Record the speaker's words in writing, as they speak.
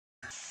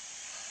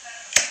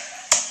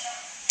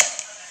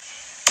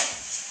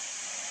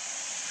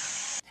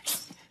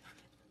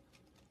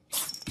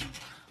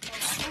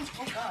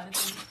fare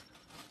tu?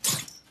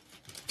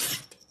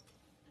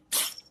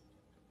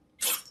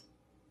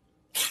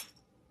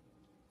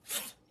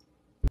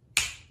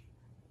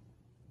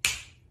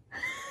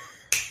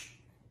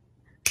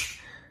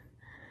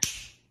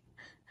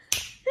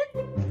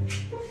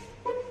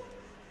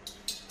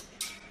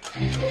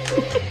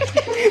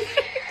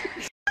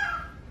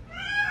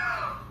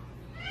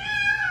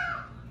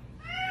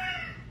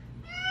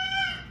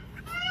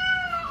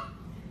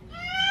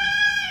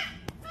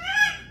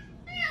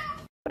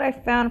 What I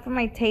found from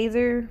my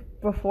taser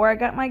before I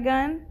got my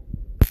gun.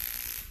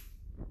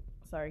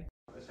 Sorry.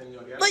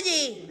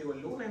 Oye.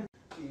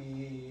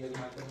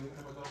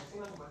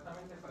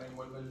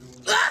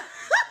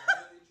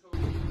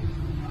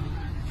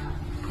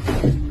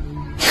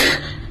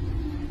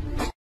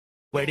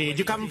 Where did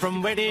you come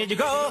from? Where did you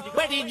go?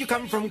 Where did you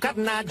come from,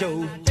 Cotton Eye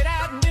Joe? It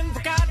hasn't been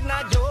for Cotton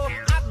Eye Joe.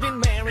 I've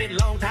been married a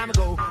long time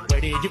ago. Where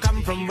did you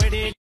come from? Where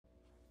did...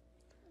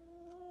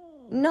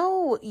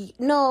 No,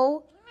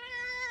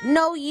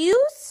 you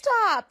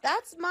stop.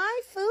 That's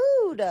my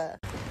food.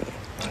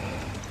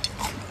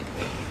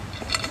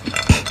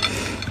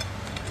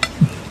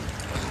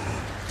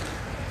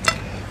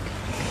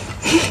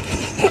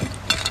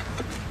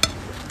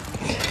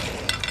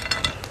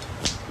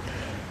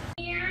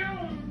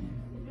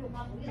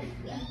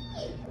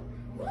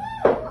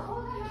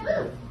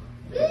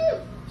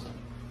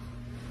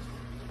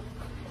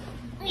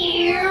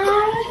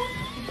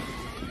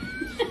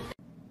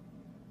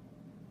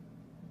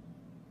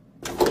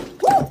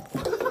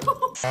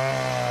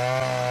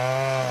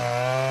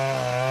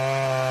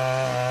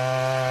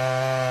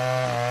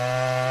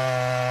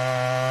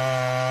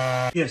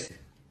 Яся,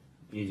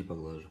 иди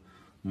поглажу.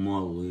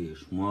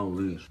 Малыш,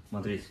 малыш.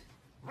 Смотрите.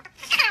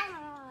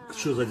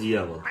 Что за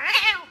дьявол?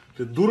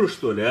 Ты дура,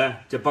 что ли,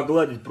 а? Тебя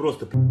погладить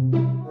просто...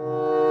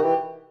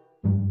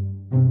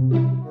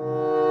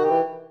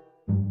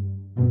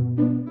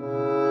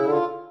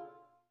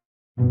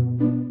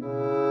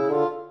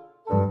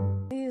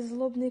 Ты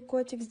злобный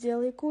котик,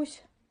 сделай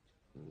кусь.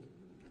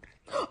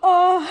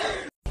 О!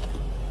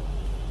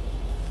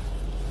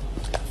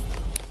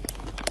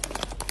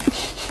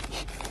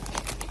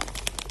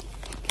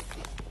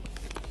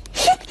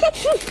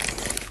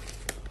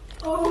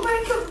 Oh my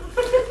god!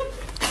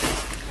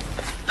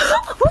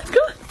 Oh my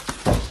god!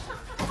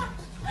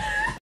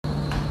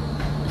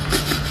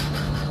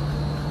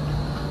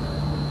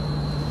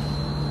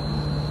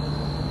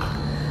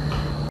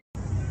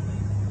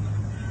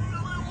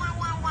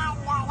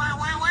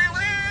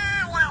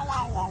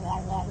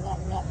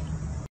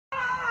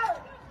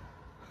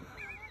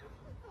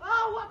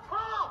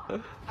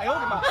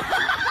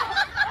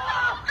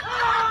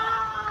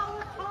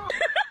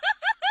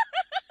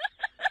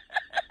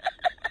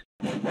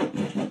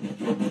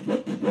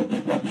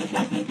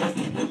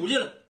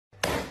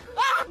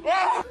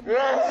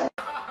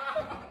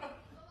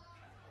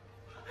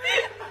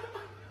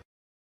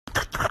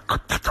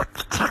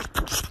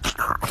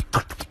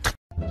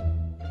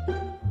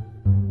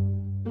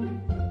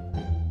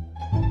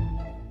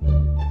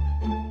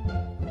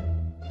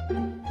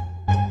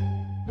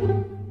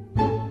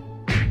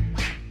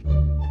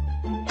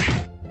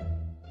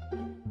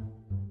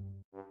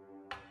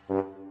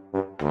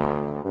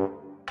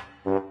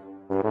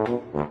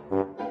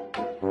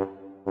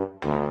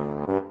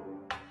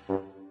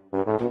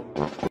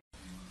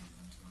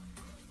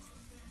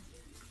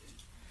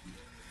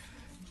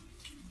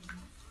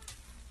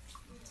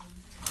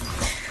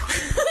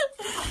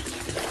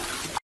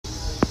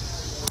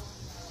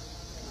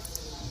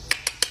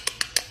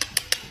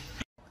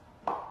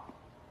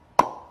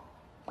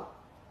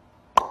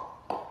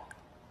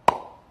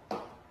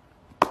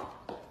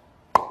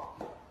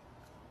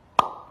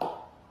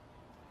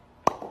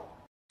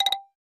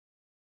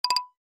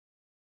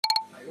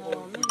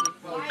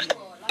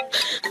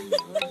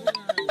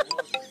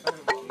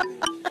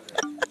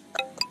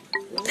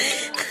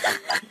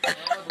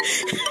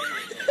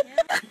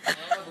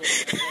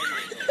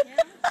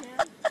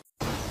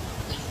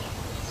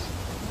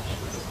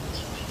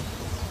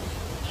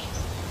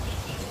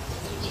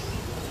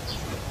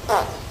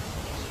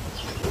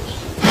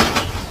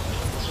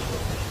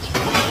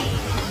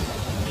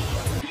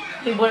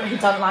 He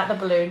doesn't like the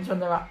balloons when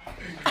they're up.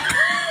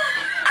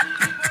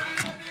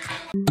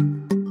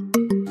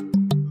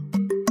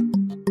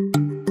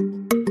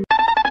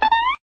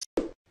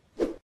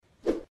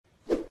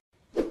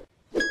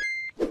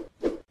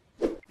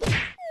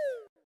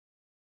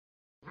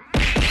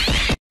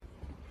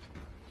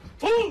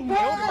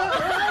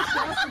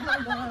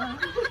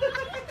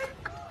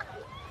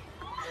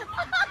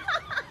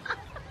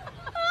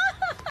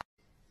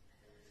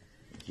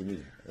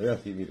 Emília, é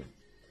assim, Emília.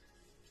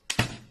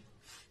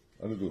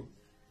 Olha tu.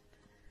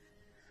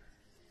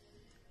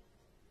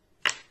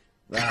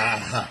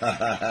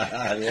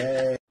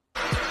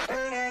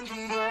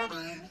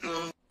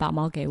 把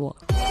猫给我。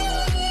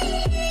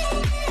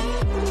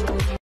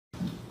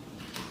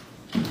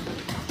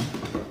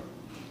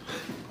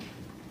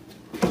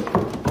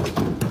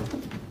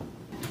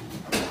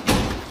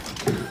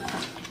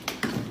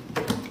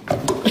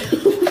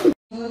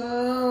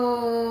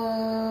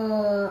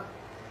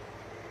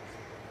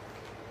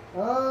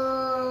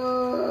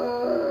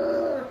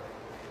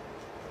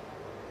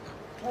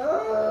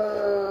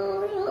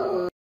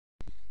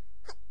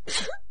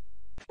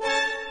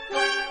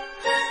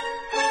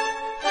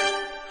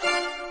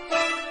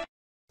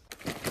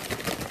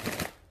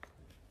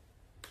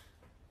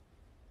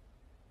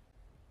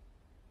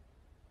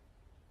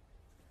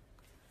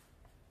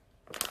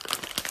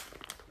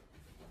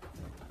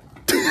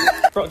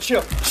Bro,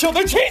 chill. Chill.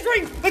 They're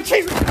tasering! They're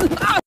tasering!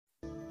 Ah!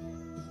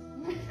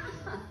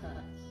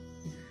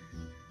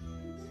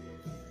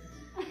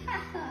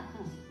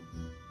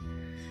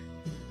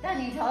 在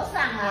你头上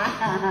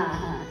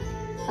啊！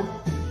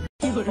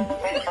有人。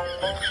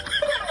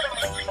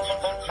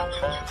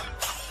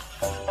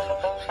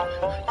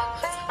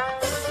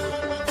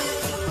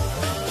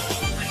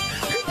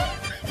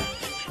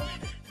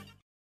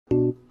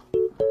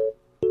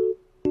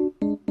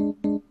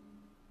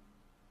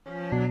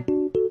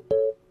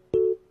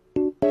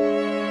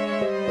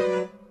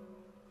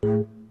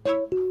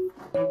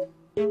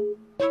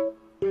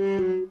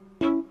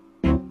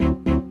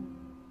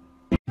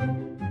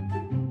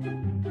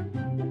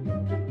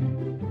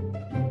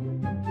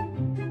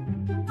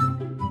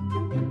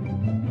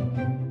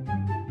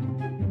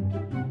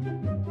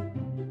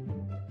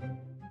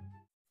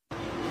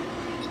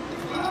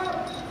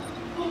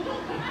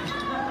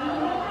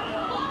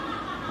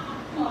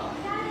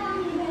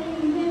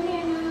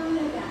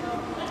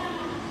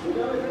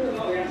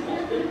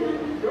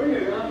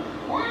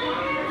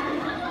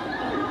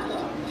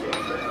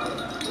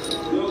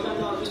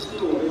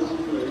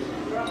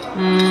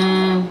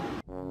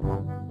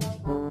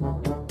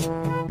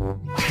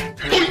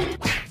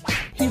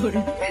有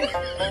人。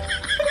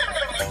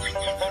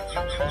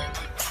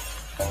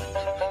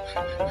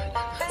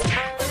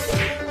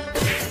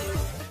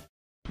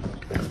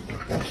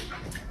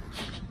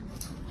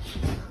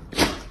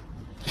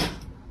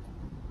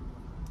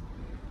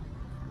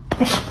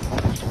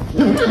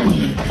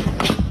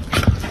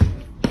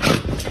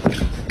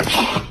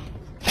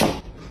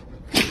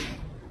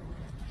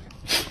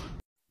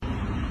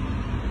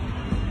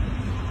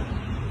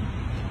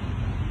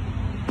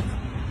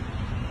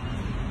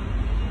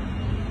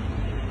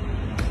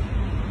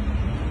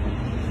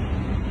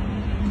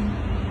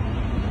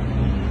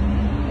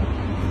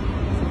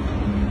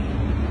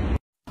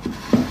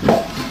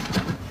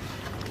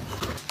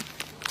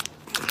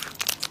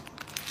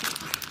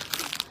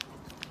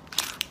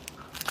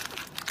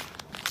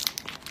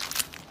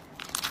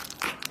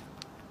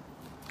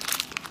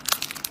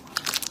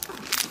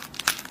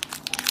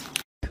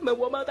么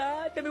么么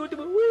哒，对面我对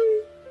面喂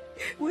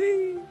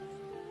喂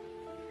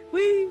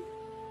喂，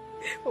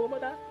么么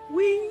哒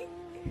喂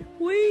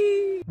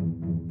喂。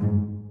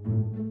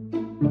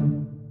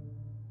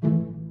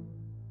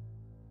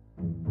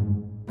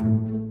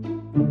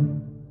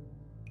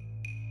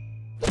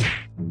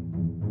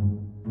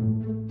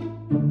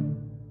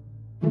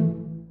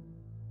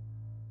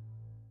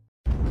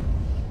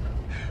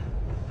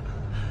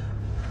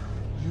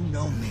You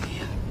know me.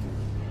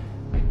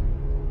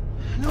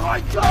 No,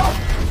 I don't.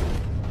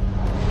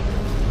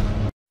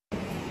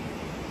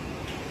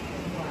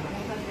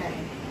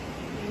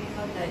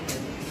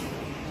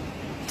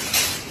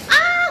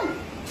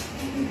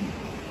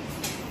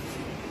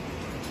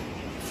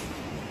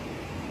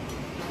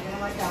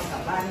 ว่าจะเอากลั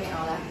บบ้านไม่เอ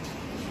าละ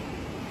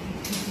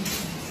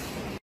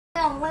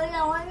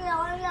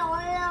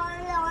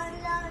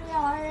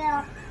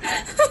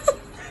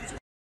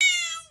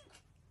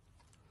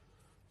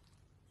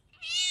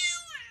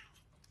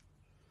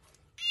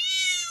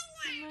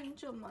你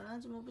怎么了？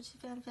怎么不吃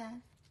饭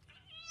饭？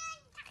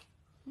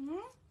嗯？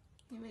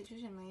你委屈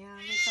什么呀？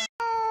为啥？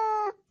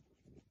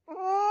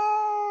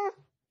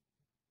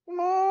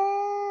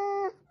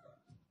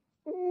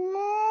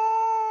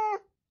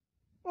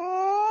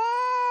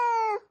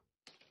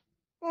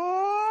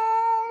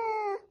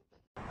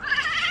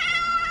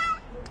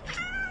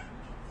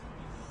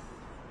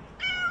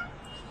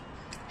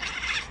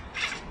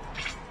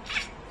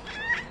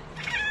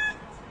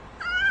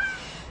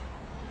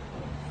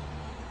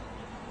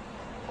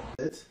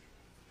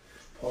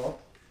 Paul,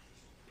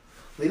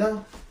 lay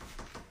down.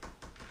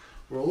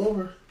 Roll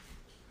over.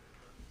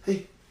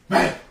 Hey,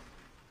 man,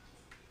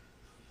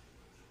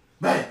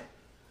 man.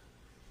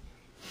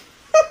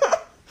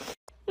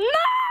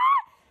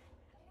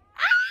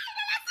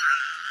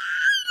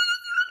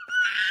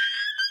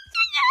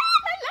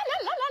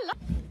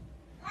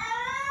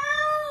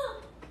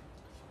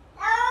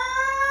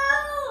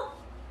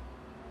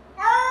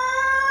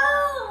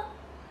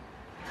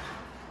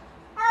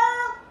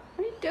 What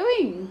are you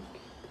doing?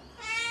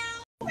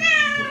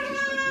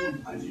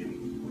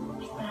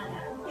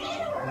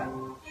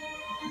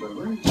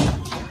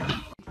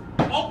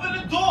 Open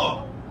the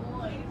door!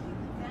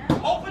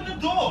 Open the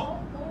door!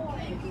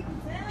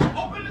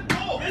 Open the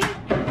door!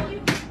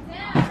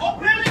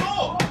 Open the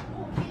door!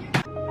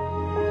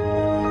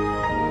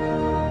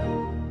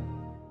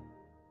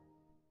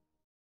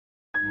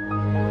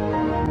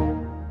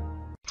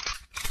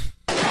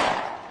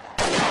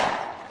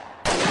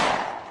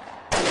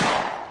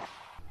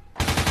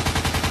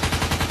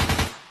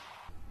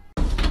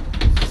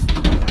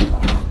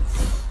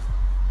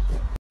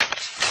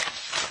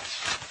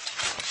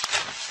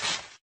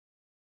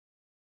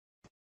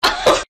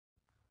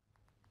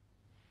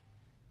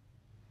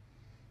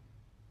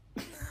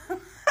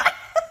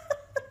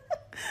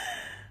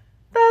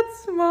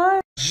 That's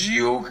smart.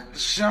 Giuk,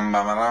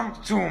 Shambamaram,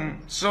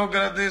 Tum,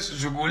 Sócrates,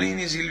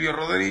 Zuculini, Silvio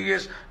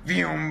Rodríguez,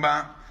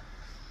 Viumba.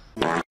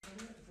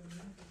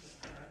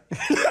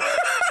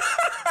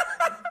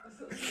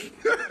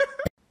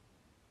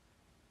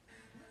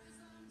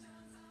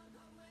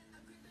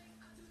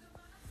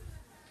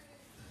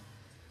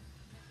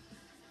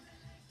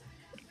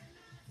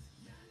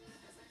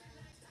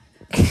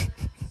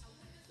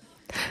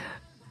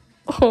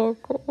 Oh,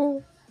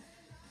 cool.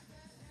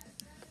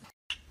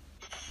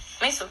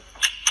 Isso.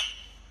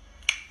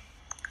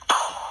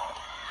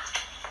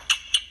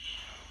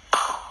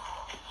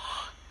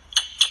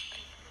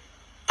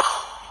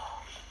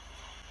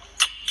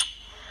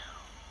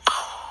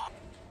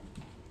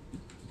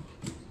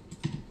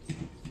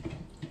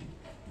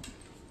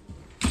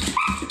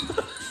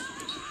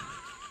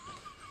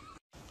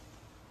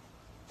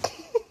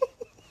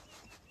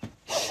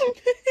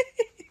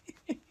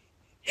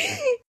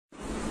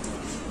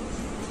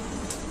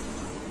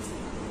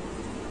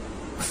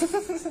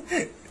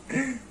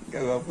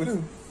 Gak apa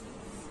tuh.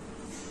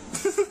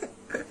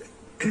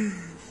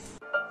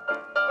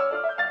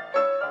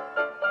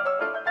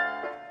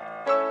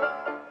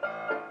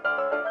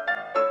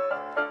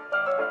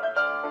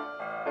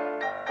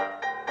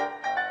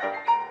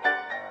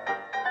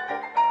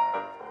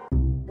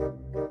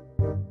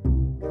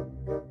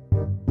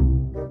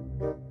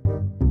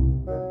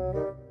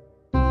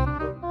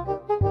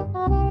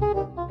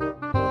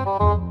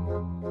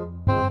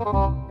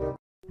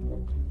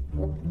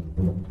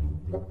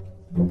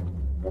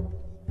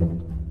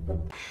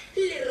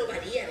 Le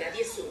robaría a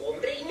nadie su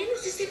hombre y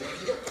menos ese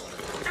marido gordo.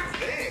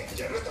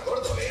 Ya no está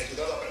gordo, le he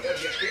ayudado a perder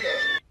 10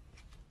 kilos.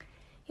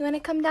 You want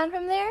to come down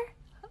from there?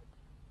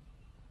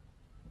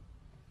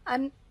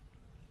 I'm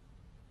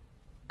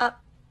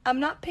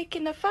not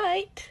picking a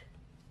fight.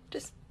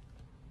 Just.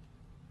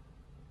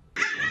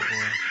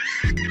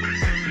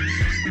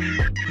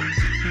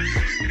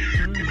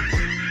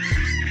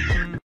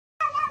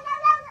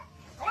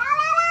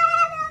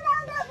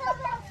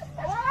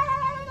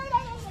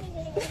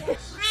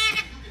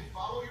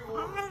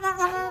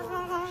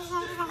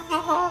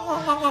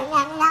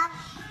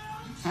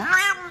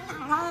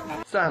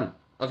 Sam,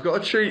 I've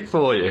got a treat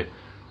for you.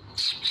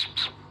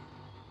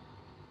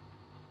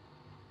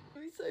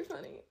 That'd be so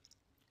funny.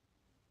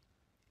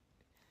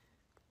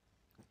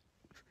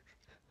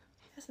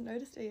 He hasn't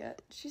noticed it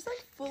yet. She's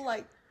like full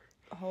like,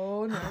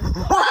 oh no.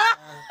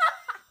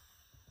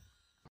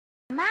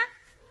 Mama?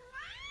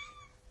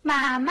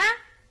 Mama?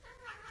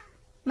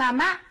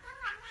 Mama?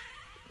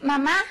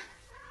 Mama?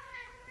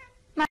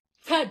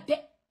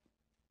 Today.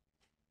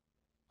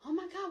 Oh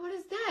my God, what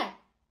is that?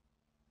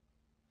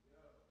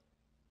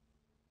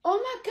 Oh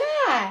my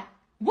God,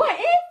 what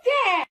is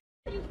that?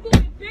 You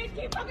stupid bitch,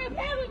 keep fucking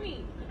playing with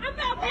me. I'm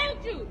not playing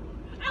with you.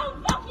 I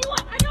will fuck you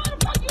up. I know where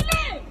the fuck you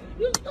live.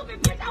 You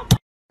stupid bitch, I'll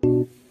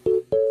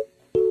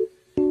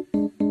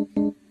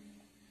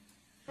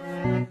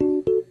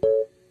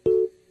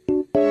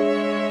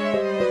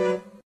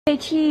Say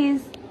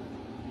cheese.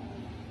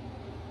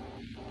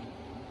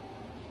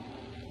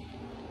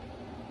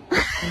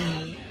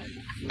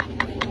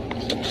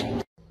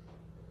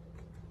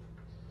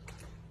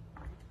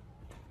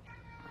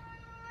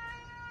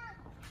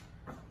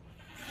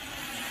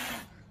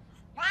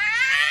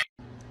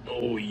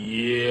 Oh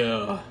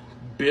yeah,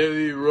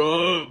 belly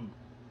rub.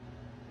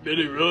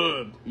 Belly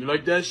rub. You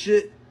like that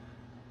shit?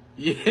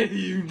 Yeah,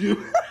 you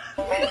do.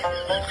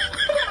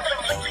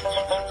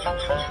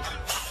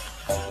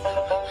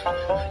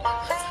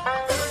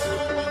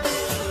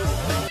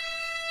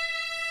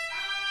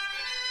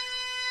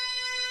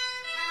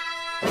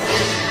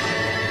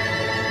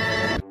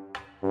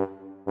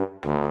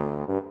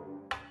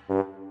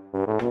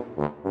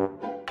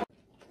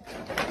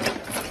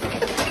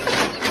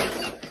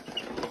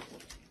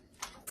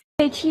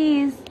 Say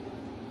cheese.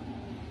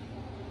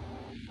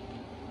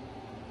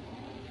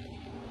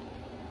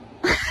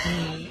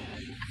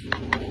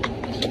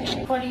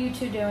 What are you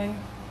two doing?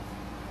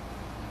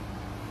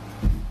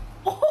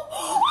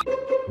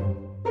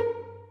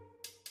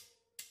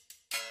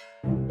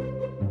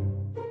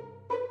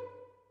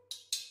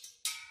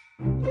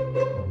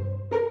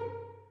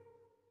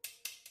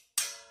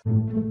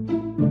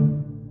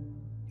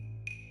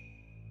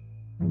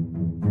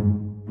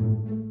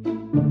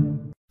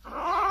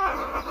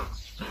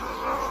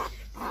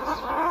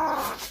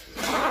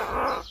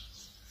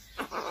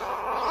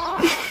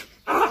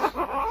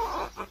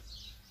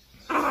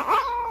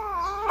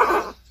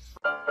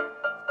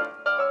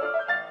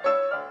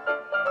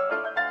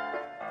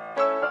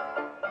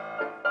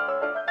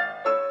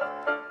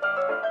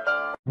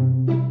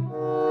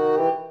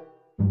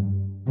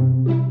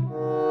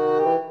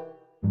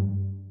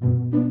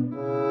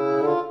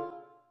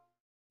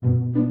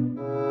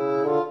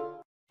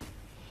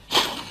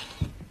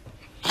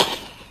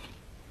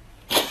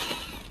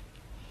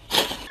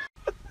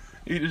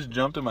 You just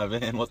jumped in my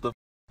van. What the f?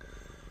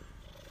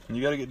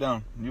 You gotta get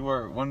down. You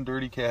are one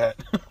dirty cat.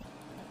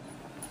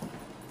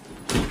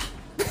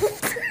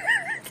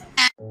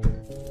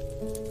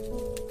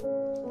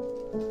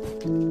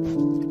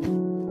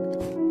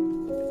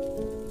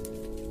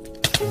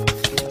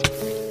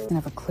 I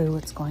have a clue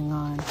what's going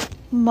on.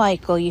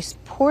 Michael, you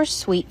poor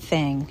sweet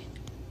thing.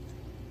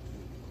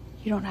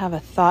 You don't have a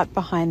thought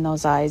behind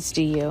those eyes,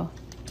 do you?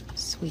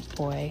 Sweet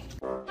boy.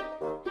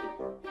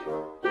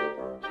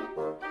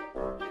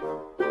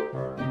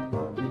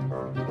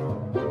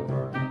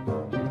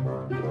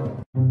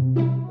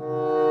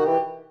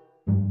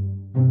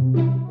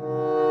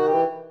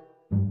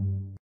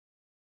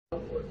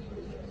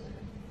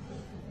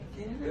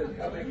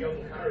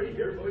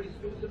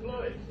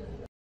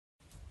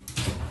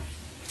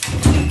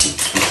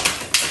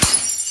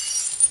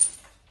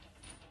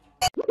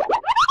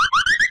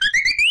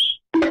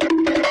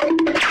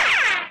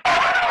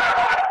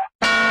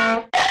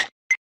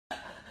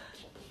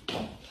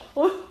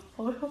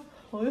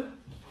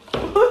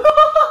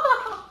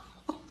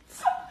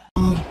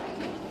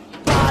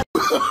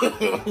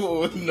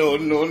 No,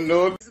 no,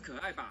 no. 是可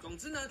爱吧？总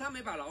之呢，他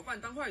没把牢犯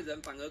当坏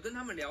人，反而跟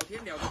他们聊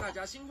天，聊得大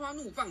家心花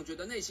怒放，觉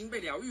得内心被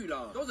疗愈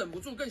了，都忍不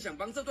住更想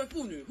帮这对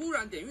父女忽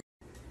然点阅。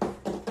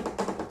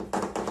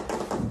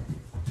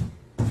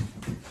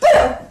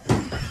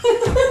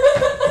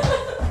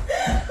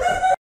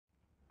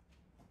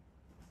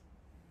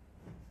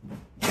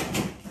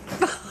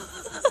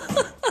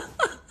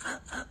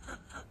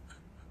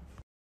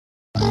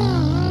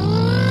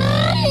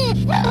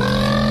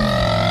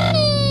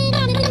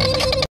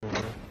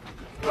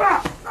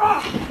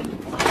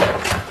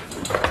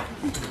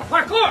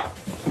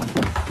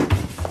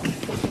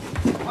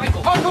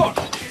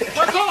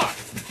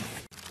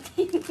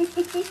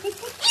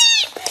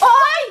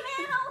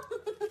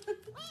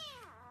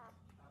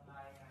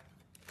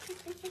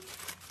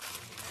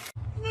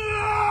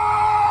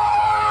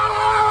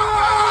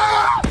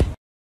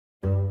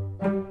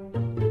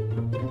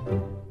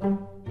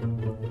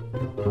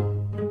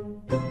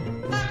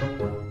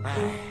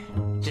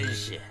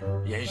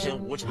人生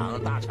无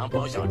常，大肠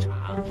包小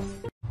肠。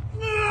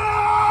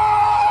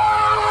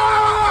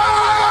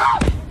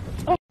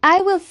I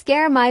will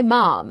scare my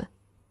mom.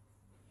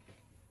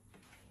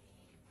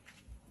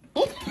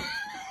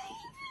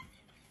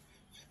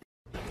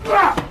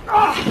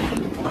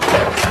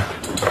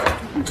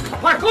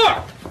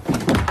 Parkour!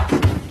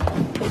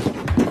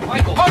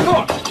 Michael,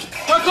 parkour!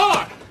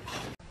 Parkour!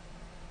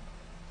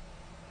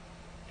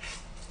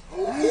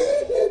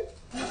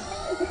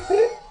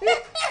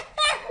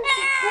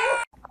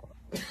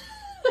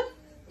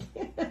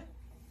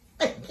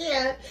 I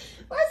can't.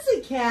 What's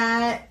a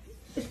cat?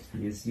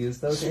 Use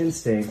those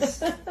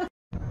instincts.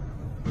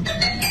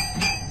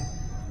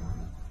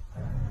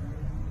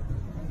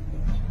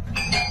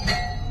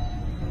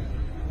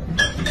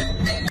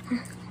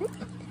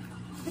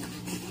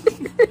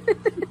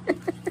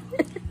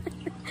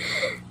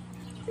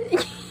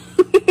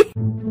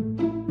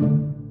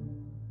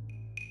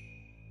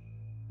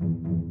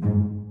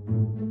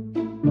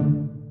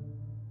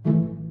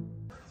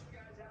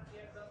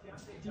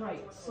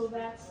 Right, so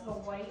that's the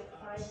white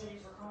pie that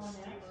you're calling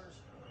it.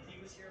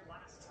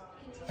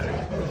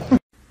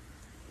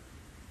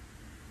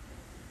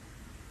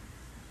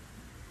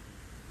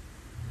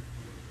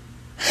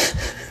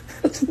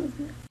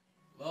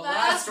 The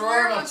last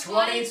word of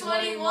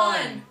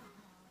 2021.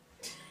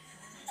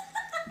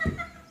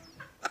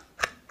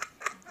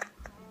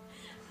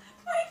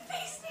 My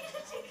face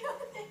needed to go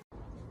there.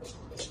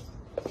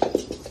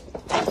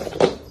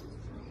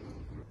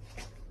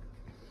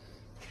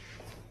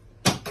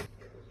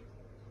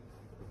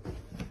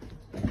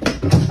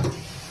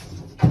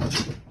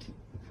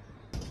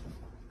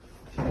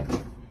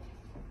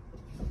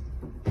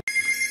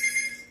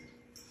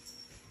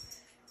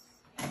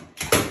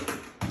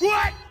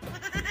 What?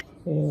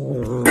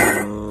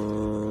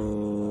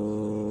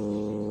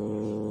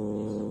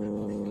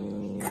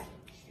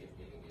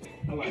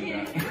 I like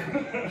that.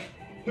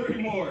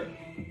 3 more.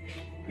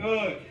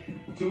 Good.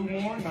 2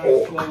 more.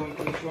 Nice, slow and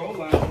control.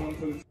 Last one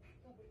to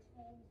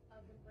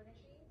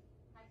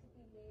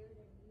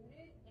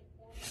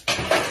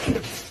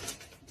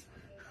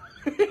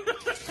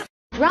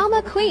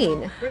Drama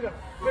queen.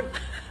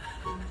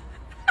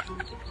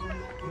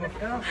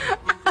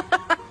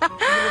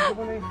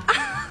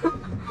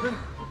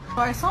 So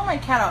I saw my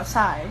cat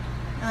outside,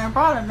 and I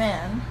brought him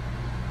in,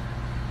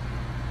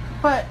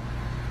 but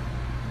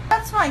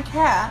that's my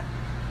cat.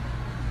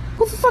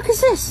 Who the fuck is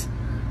this?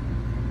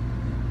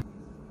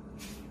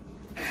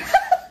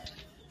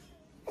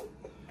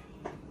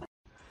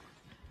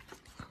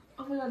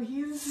 Oh my god,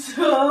 he's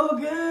so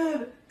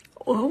good!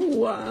 Oh,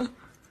 wow.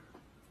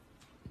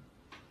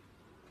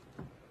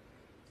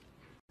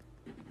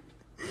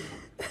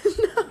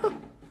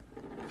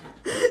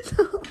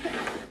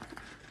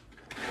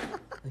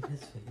 Look at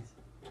his face.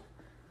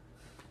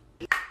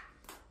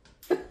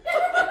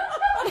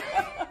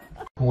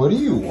 What are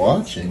you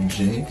watching,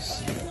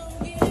 Jinx?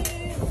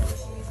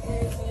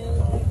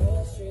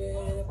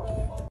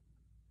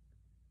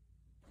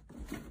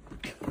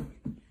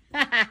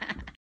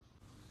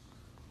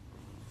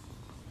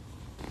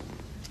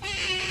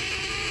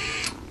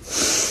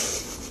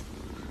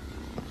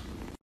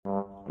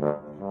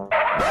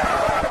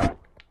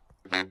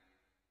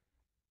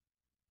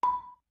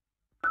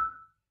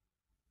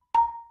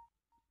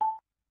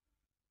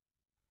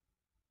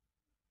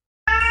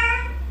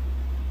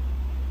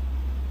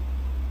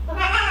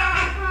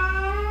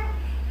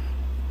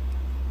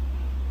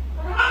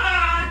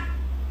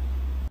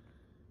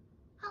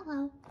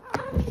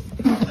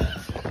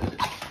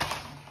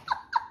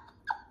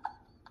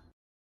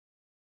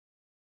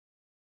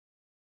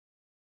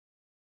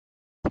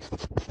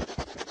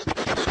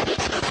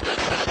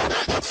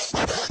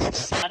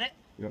 Got it?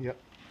 Yep.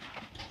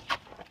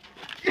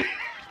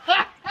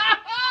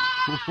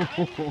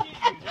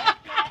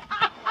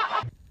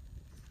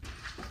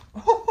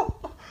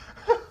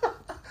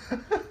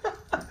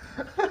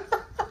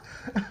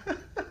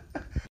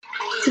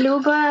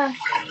 Люба.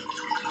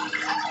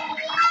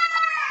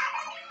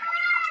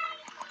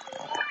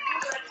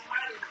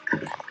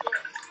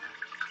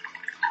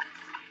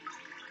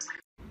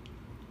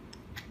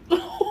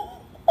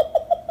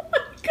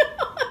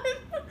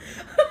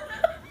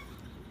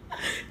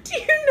 Do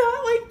you not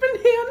like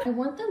banana? I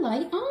want the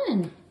light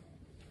on.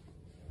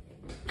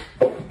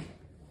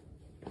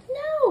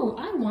 No,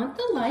 I want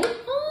the light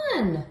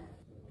on.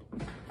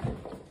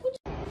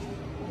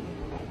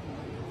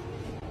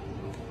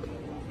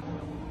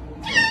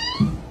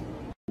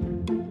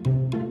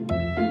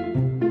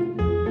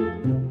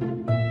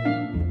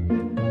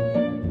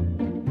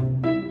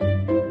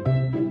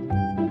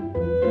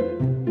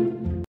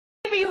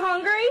 Are you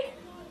hungry?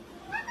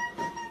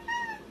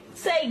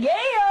 Say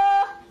yeah.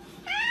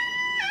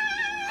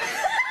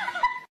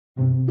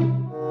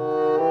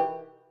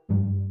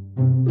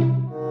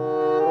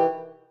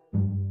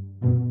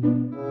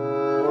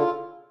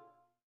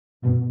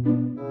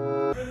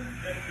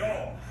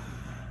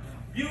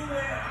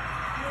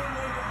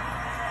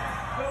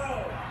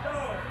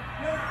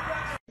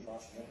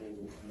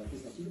 Dat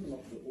is natuurlijk nog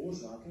de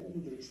oorzaken en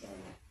de drugstaan.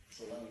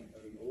 Zolang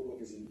er in oorlog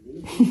is in de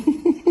wereld,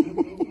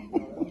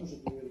 maar elders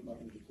op de wereld mag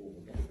moeten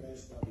komen. Want de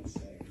prijs staat in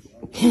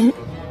stijging.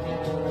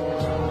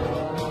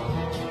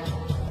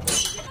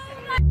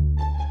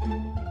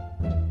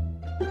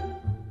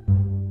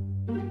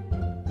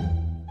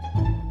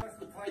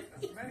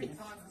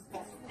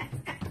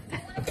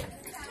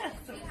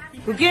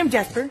 Go get him,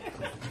 Jasper.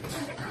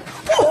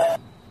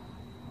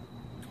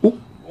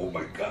 Oh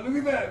my god, look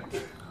at that!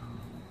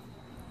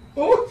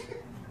 Oh!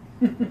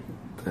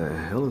 What the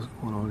hell is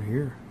going on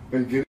here?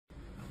 And get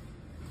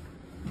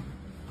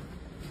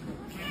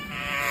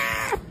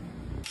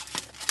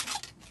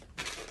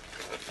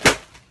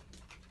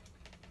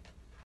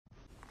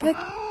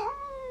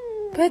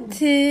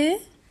Pati.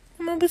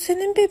 Ama bu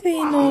senin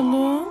bebeğin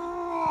oğlum.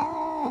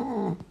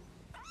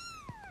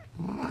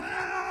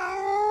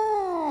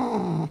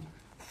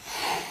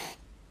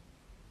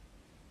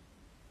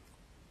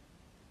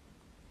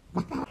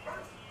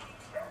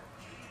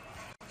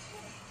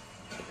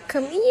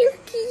 Come here,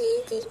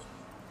 kitty.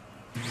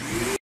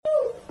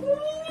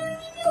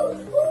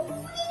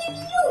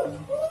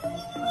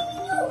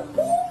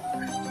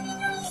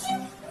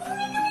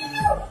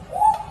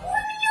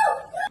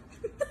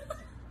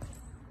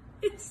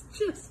 It's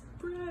just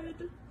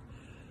bread.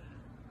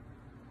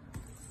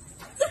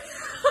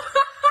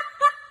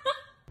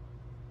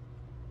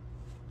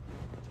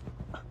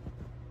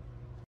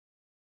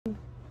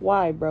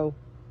 Why, bro?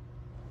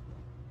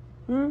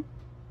 We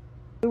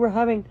were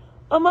having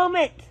a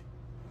moment.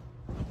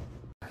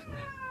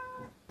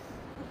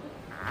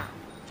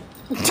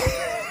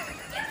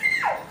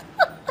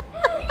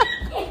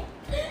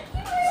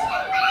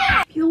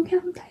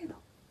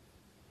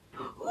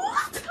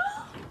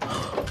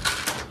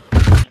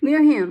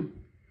 Near him.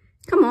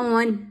 Come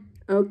on.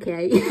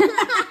 Okay.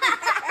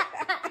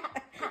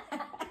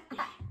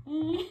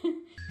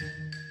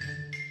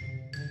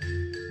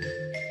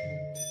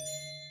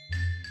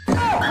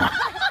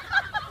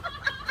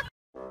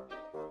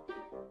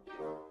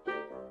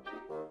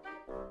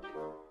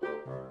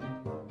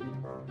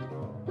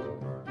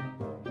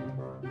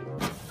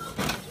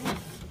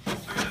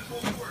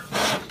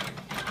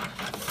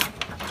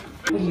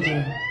 What are you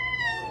doing?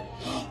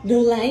 No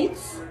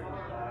lights?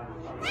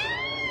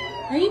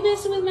 Are you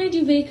messing with my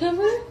duvet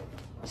cover?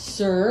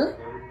 Sir?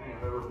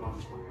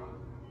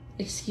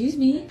 Excuse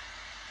me?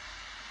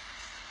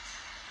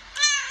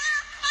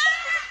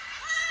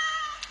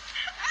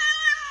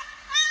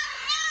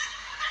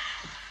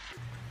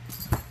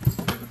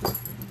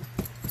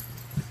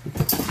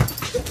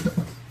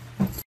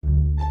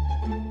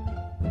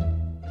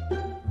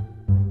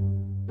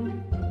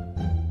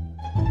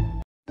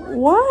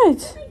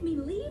 What? Make me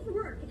leave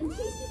work and chase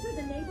you through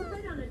the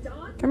neighborhood on a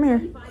dog? Come here.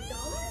 $25?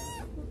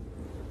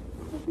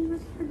 He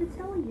was for the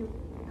telling you.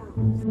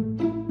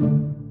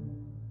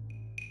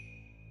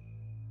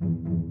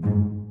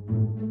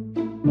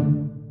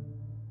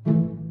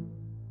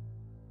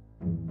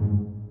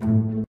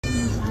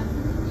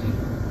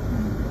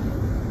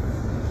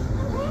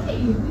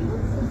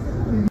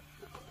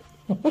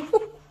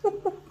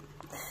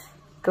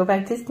 Go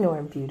back to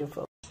snoring,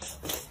 beautiful.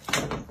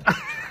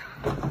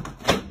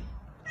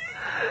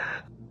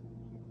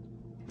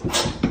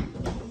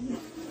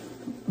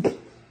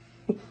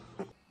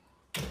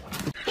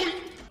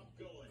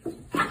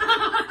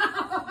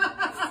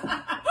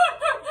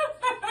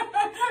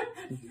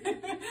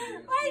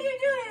 Why did you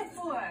do that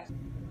for?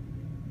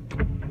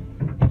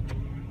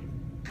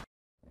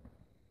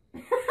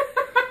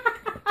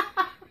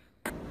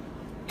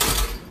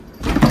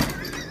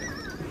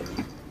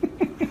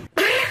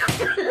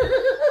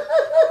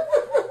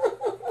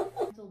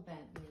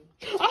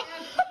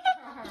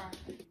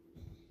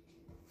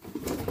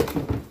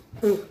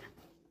 I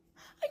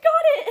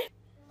got it!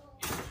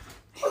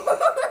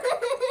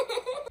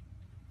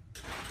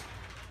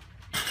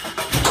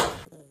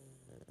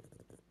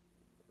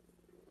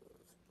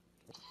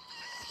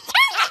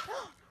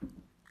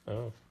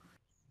 Oh.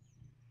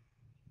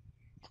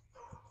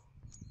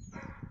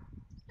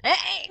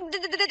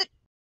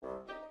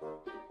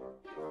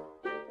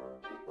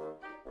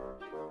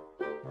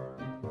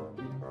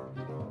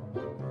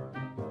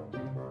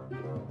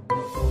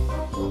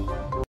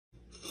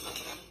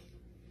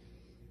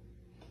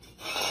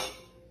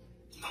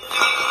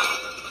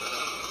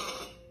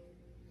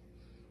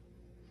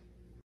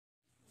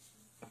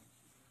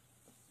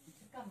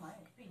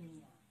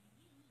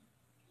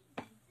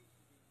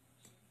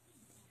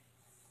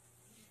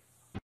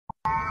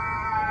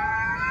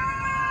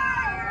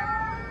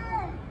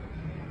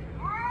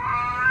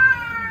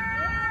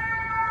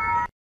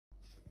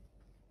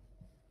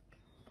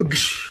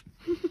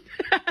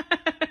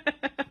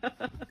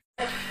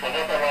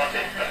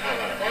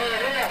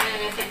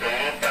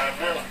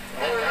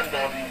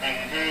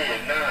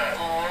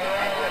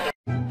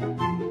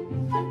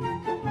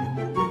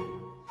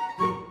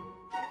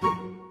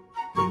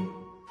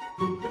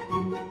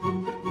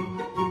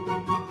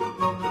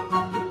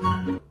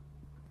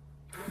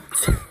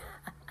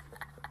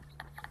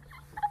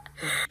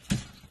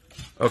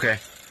 Okay.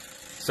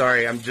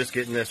 Sorry, I'm just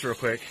getting this real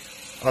quick.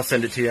 I'll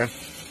send it to you.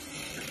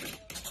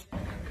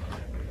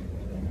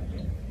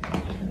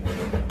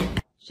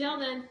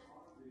 Sheldon,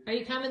 are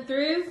you coming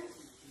through?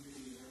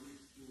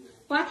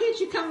 Why can't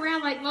you come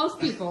around like most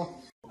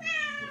people?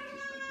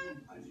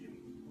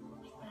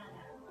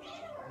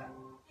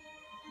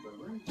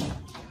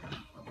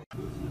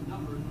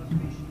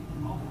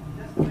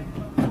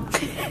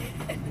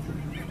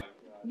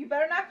 You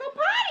better not go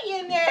potty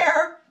in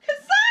there,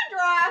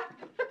 Cassandra.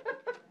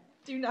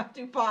 Do not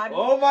do potty.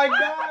 Oh my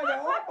god!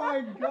 Oh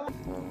my god!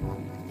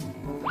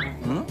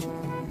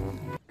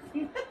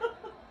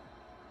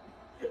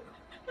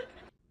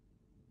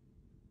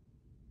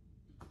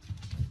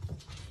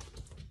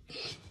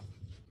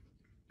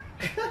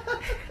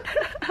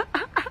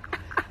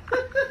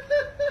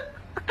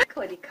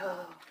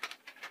 Codico.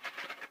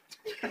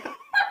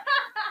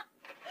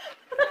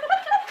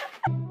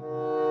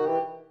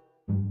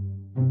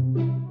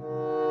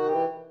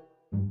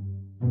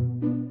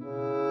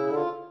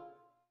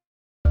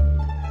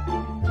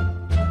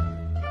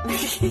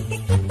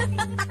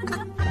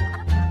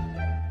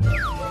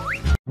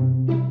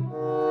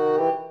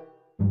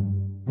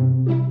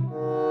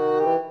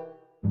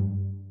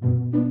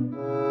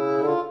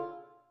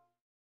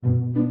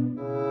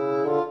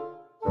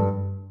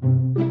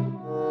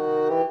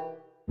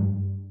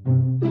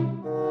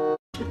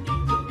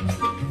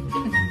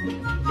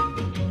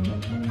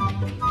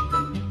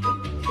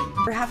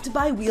 Have to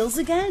buy wheels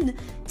again?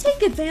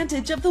 Take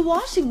advantage of the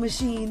washing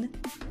machine.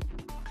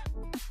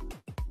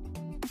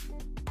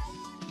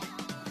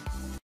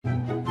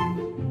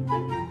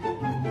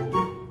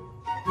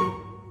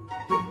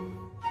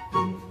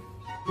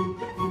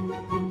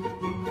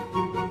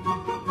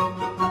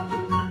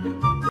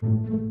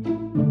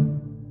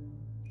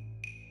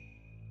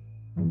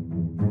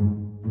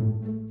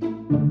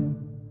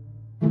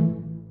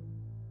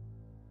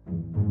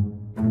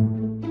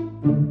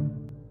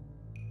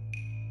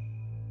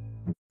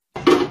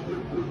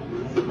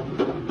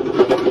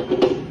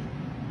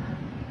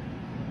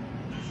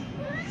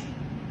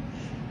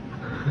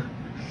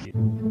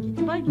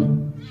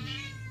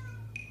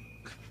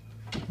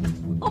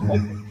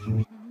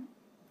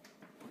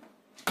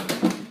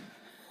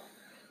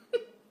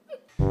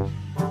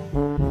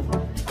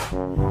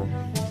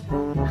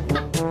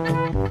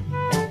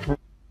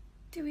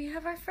 Do we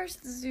have our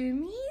first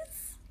zoomies?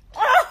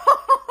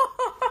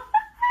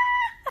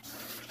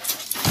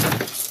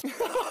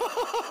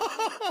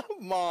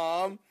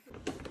 Mom.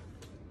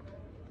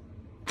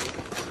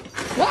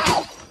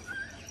 Wow.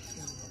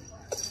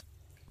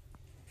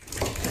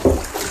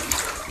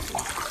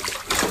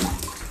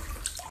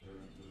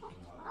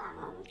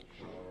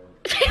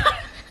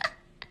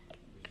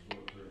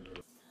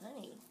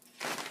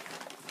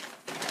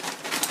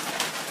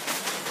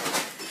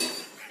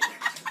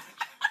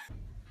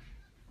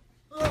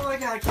 Oh my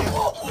god, I can't.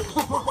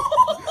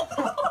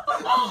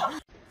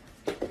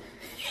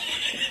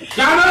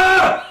 Shut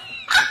up!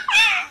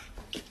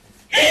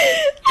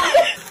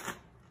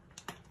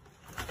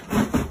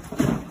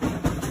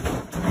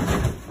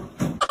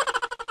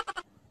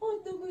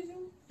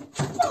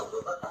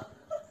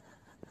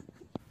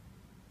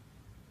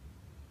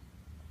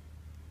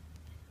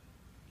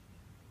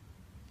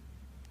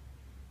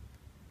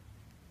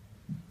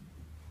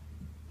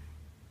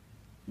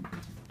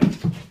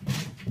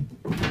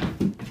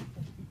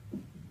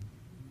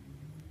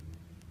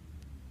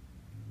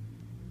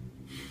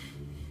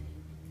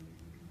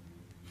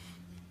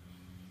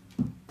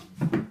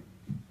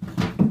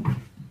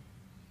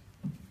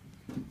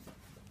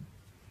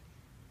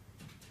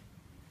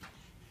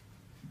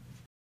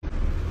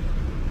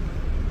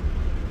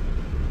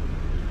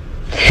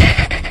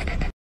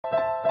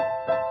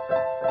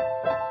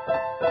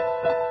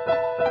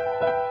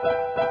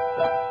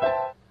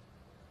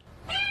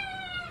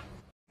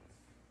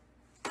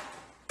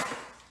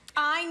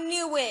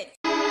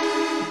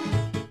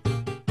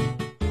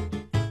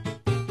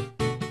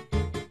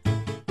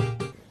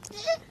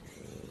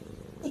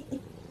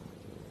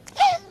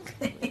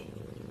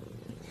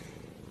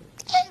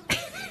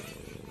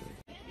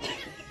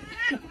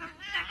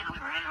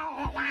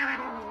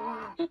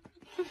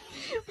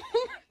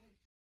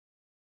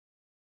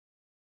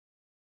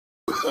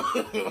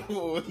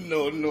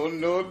 No, no,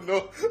 no,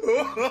 no.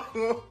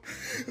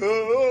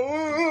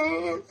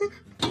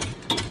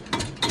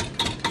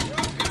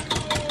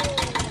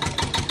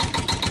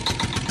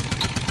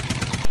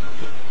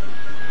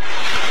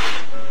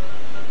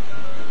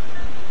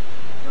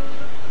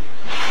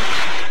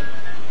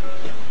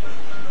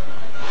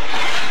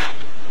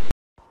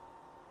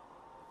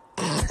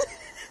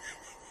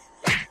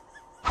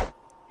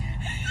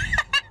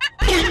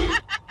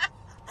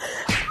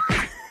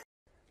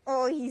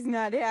 Oh, he's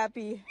not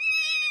happy.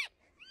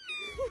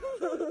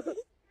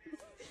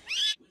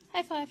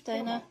 High five,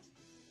 Dinah.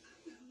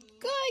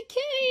 Good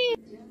kitty!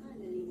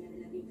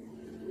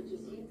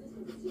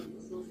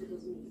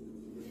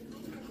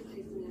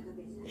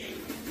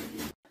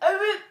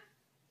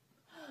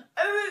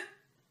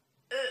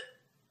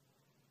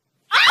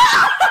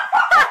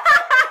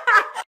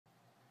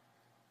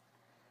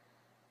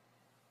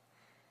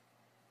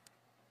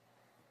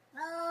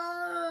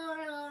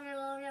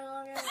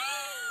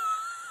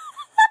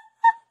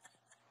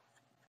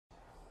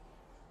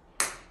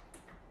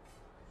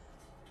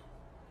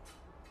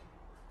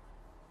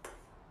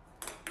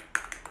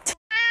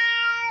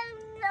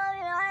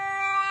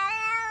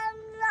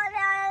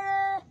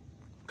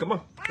 Come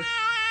on.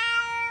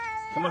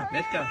 Come on,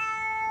 let's go.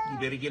 You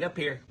better get up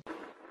here.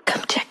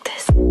 Come check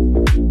this.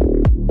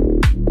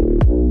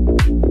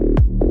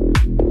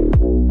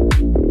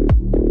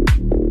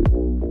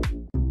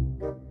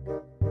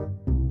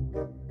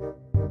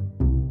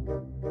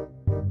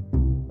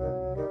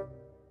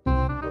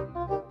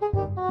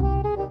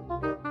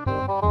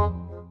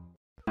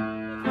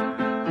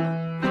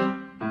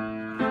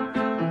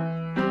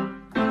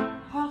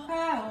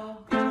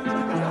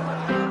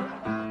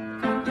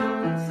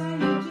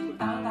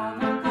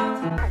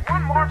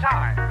 One more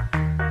time.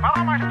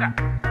 Follow my step.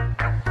 Your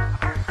turn.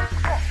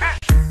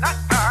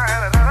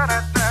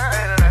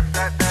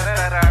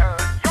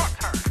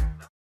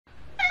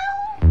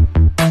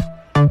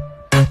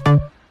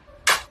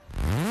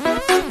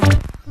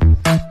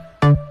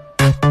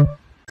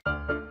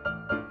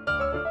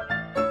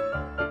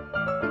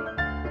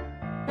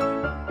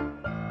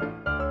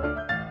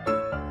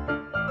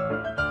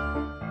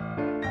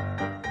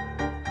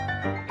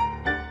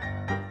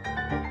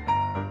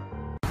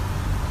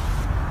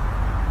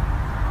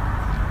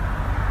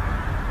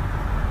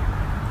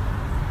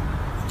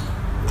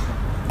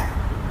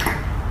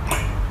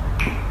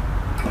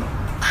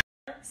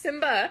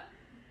 Simba!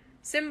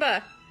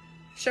 Simba!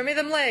 Show me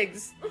them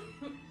legs!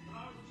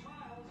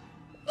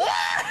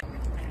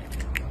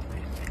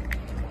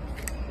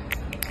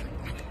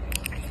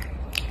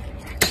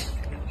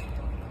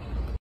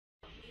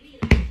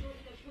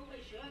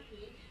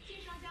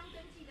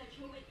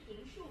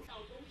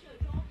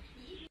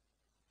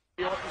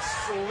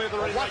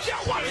 Watch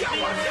out, watch out,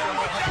 watch out,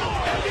 watch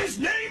out! His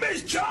name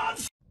is John.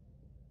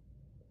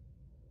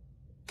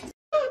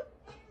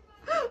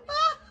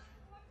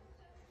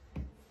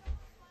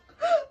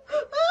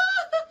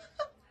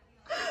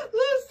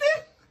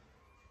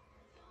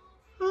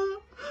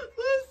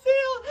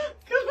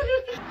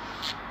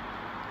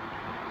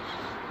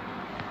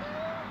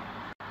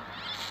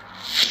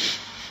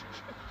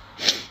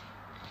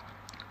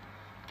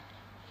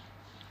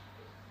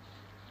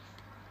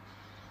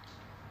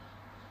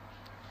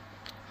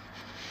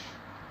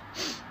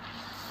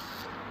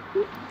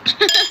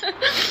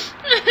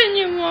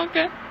 Nie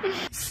mogę.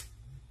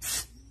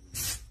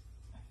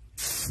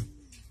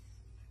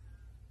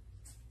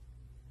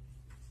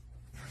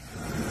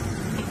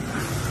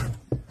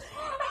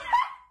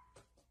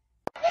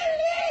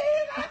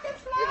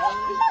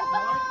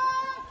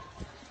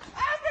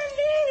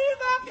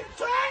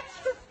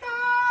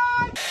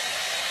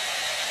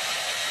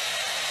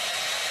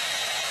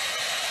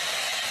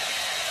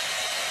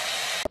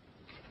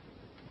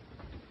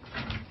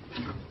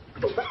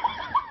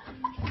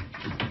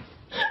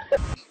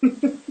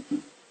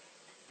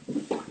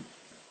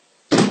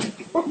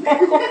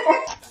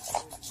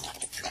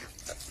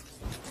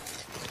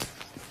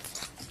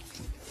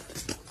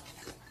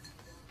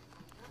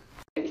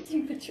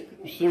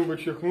 Симба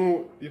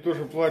чихнул и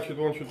тоже плачет,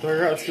 он что-то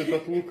таращит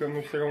от лука,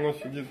 но все равно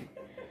сидит.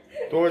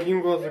 То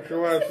один глаз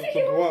закрывается,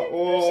 то два.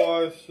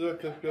 О, все,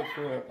 капец,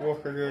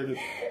 плохо горит.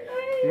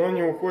 Но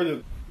не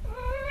уходит.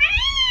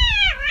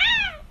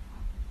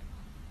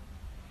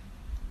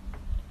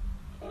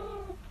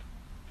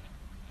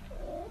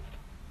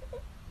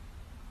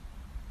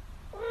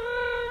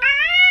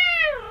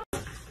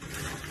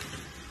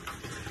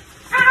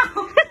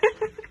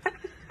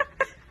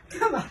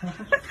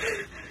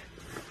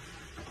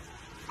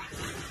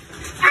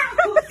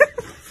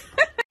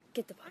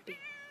 Get the puppy.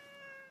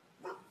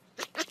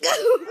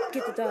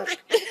 Get the dog.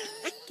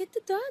 Get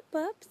the dog,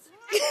 Bubs.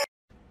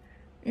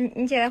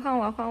 你起来换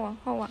我，换我，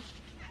换我。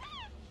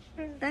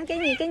来，给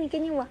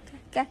你我，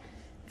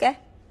给，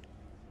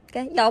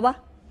咬吧，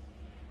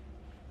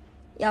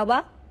咬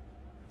吧。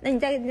那你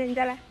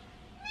再来。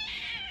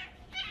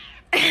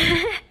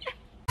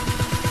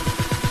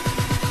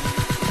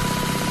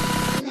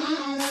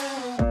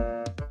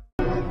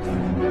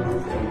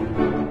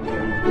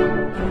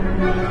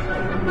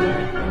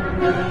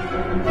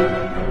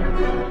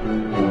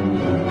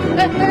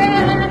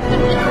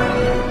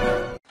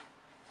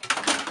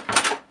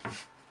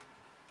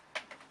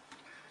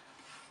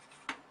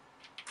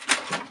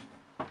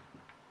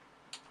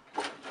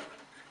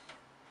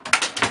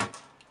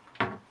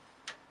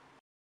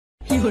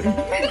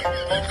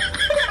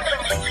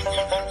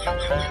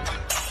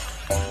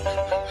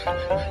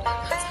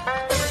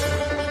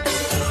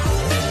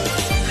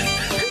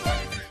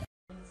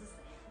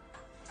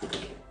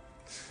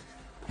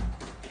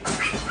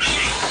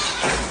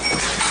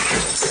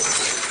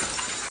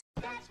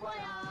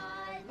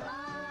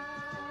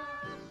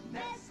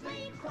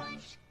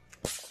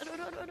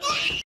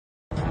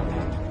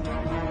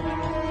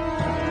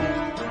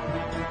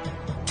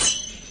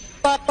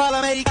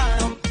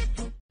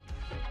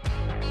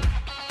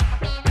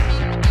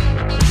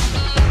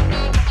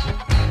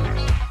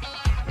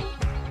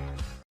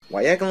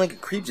Why you acting like a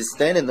creep just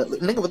standing there?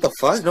 Nigga, what the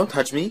fuck? Don't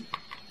touch me.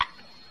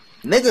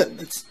 Nigga,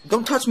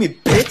 don't touch me,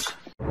 bitch!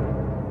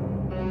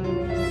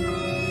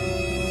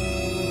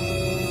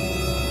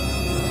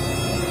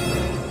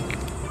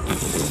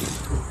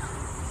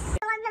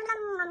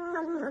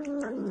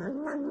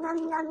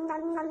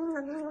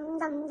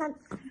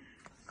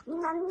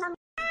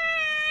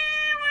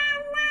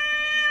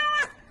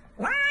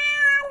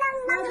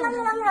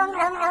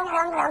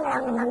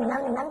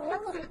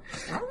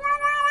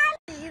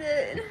 Eat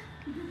it.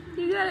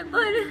 You got it,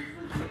 bud.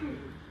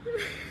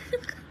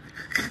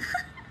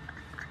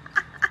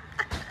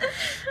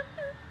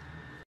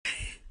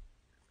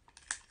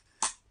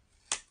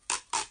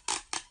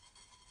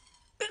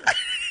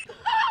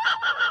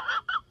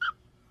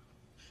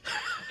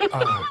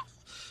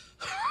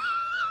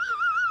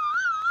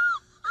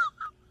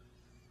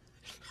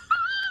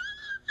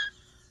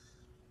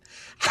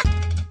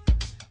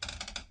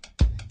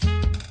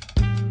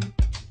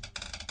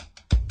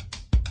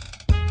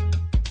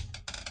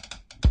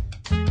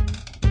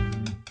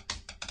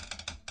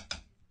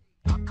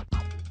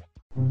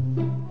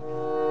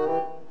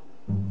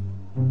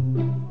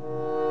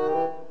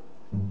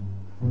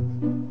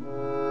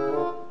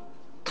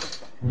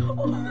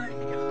 Oh my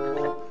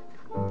god.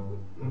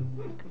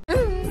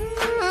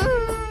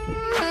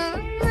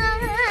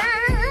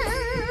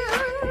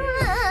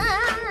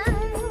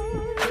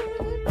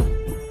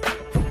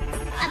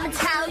 I'ma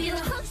tell you.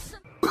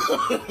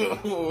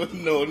 Oh,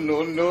 no,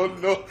 no, no,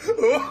 no.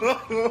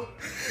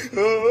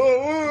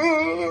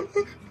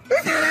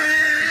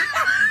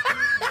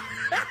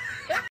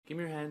 Give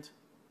me your hand.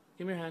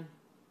 Give me your hand.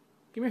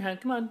 Give me your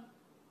hand. Come on.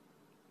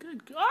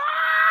 Good.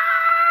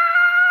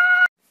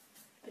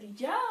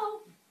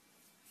 Brilhou.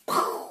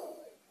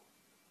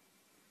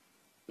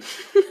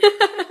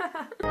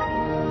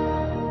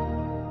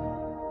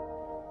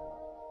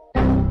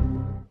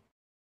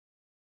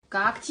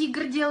 Как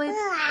тигр делает?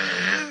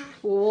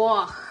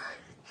 Ох.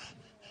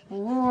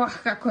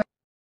 Ох, какой.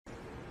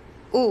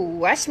 Ooh,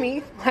 watch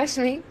me, watch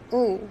me.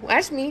 Ooh,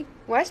 watch me,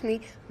 watch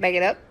me. Back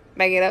it up,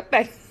 back it up,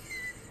 back.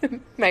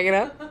 Back it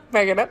up,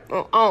 back it up.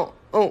 Oh, oh,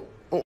 oh,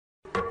 oh.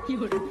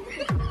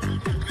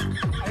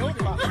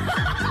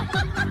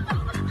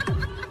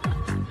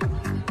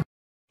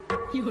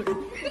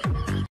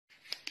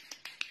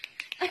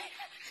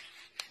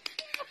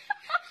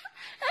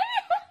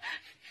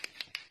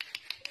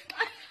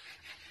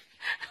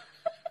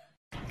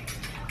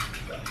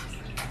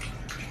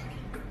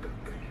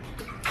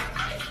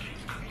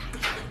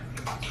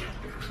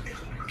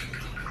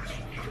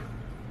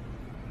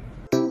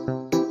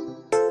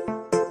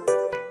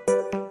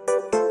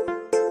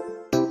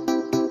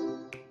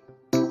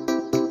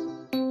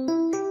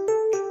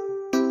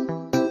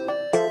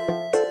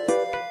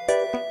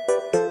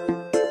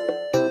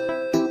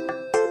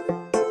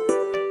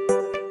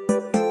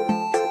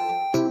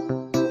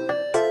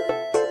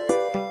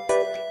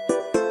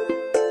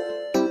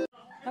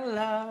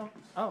 Hello.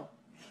 Oh.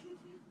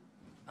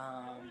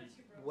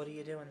 What are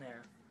you doing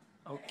there?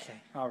 Okay,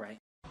 all right.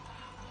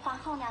 皇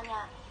后娘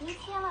娘，您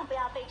千万不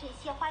要被这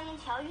些花言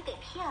巧语给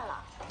骗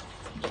了，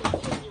臣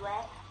妾以为。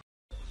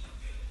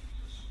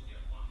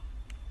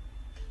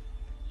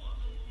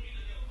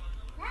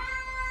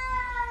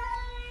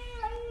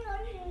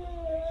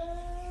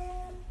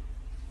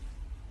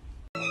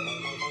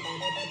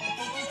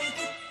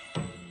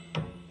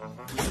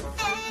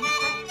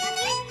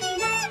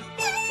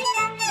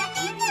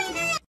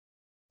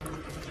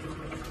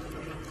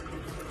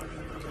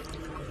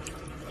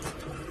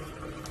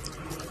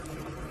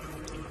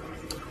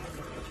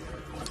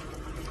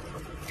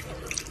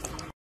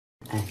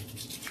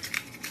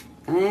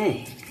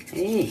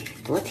哎，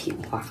多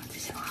听话，这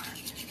小孩。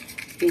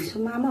你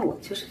说妈妈，我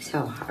就是个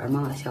小孩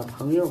嘛，小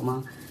朋友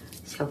嘛，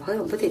小朋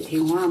友不得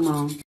听话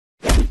吗？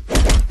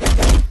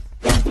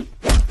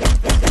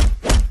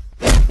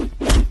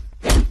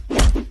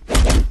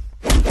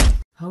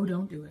 Oh,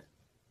 don't do it.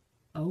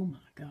 Oh my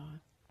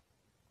god.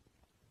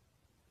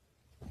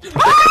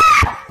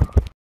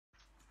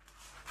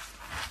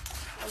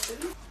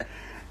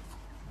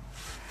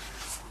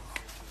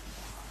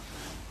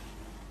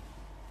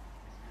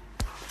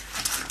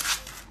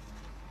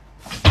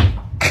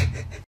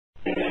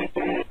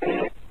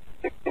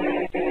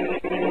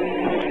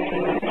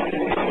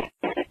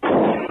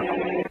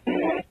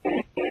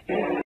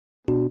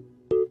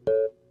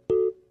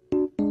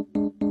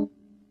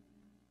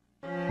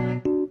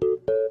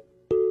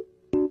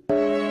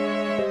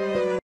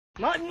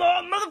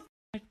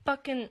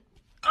 fucking.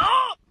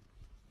 Oh!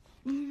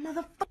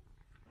 Motherfucker.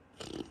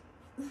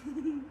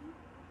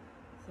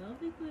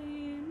 Selfie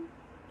queen.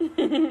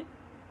 Look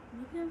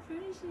how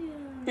pretty she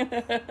is.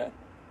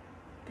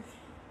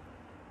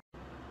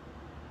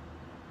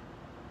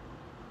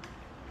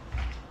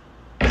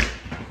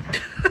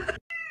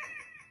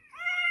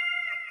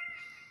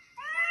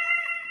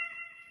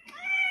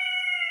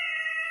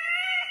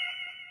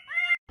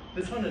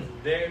 This one is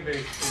very,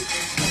 very sweet.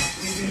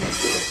 Even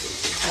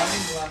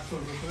wine glass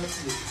was supposed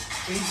to be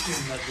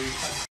Asian that they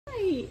have.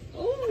 Hey,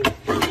 oh my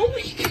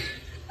god.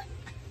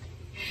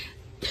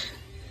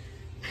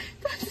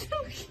 That's so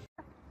cute.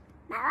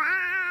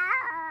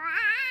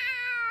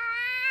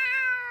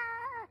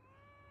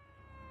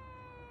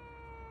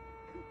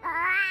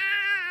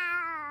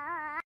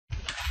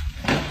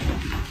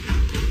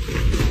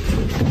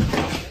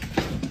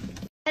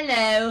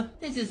 Hello,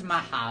 this is my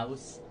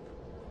house.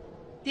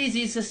 This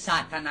is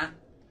Sakana.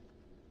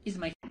 Is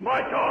my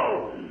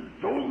Michael,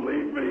 don't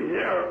leave me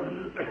here.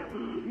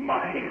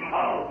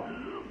 Michael,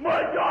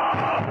 Michael,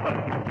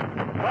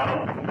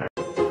 help me.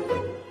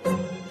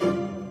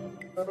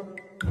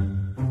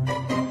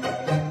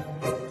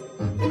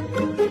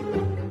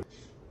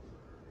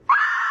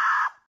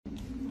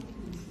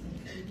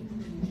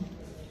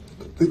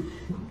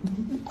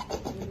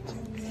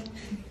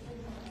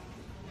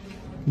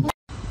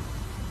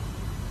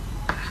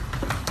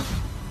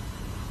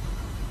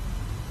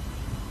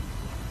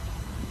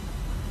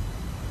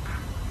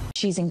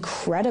 She's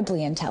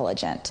incredibly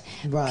intelligent.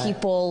 Right.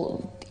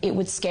 People, it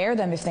would scare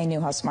them if they knew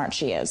how smart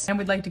she is. I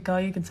would like to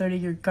call you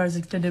concerning your car's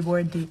extended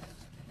warranty.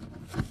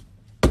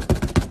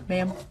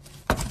 Ma'am.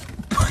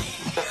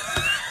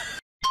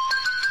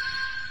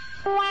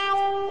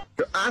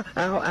 Ow,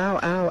 ow,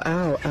 ow,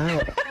 ow,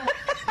 ow.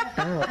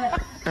 Ow,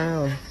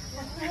 ow.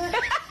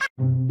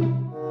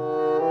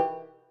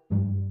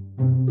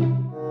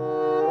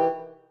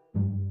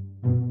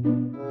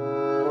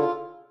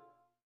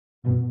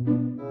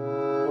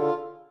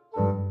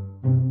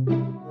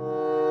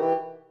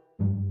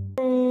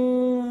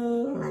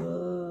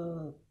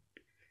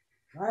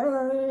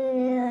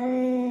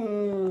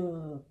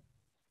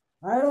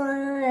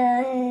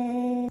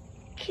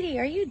 Kitty,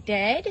 are you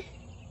dead?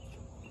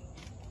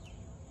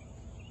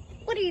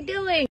 What are you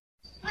doing?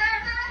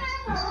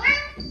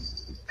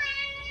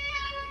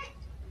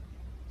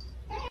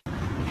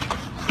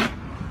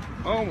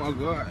 Oh my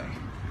god.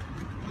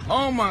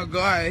 Oh my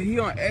god, he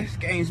on X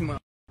Games mode.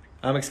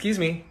 Excuse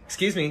me,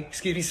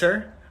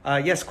 sir.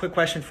 Yes, quick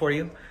question for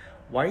you.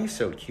 Why are you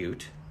so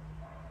cute?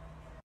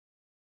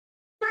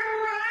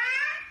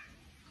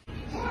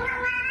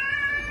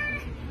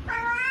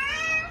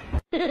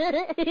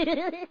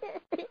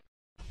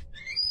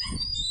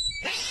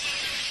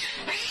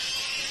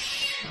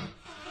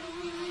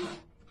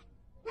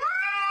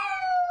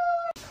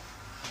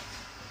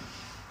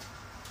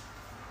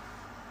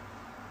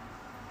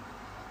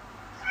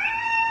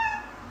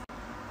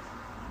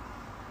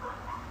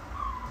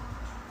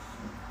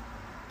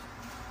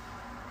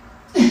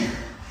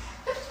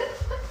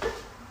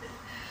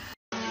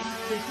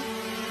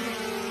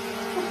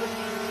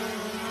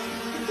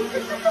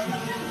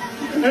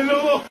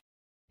 Hello.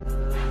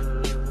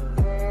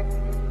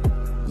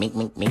 Mink,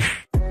 mink, mink.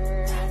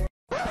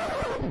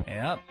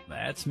 Yep,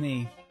 that's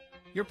me.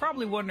 You're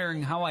probably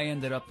wondering how I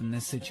ended up in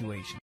this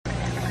situation.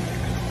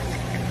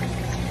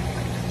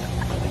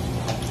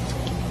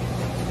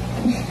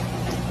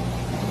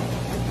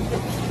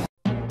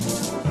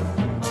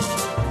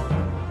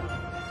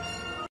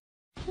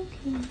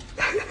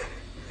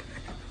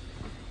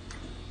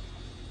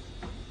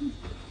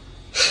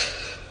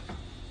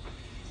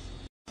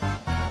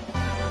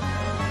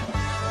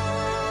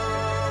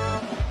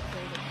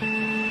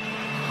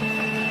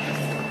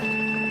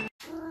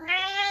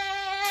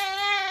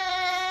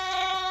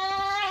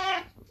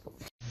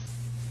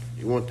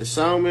 You want the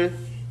salmon?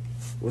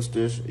 What's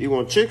this? You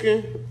want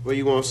chicken or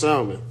you want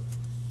salmon?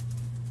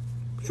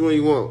 Which one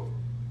you want?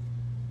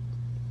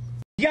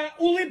 Я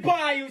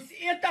улыбаюсь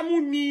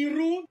этому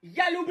миру.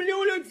 Я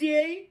люблю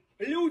людей.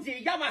 Люди,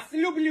 я вас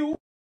люблю.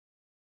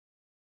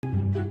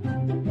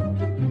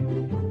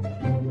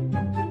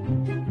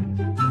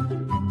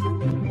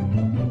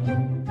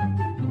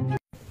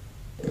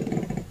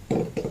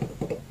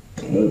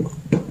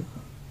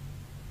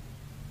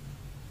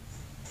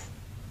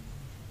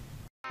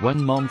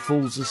 When mom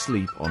falls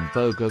asleep on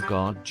burger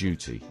guard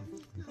duty.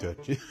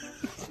 Touch it.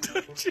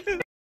 Touch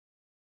it.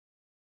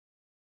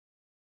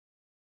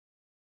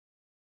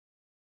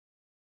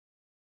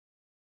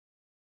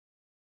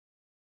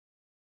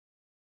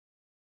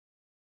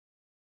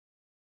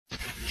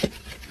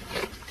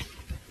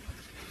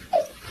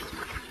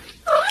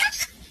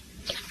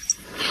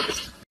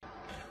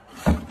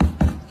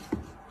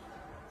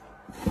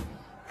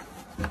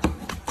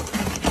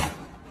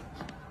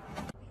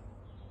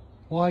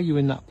 Why are you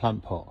in that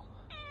plant pot?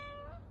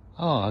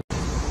 Oh.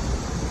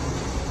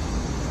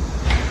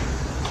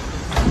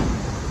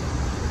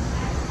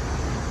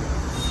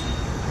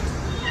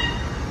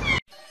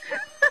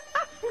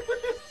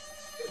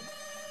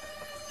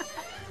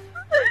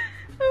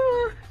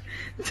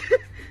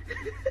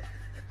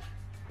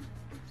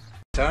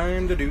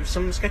 Time to do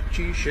some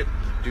sketchy shit.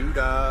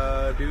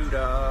 Doo-dah,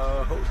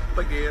 doo-dah. Hope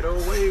I get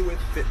away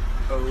with it.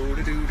 Oh,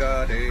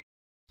 doo-dah day.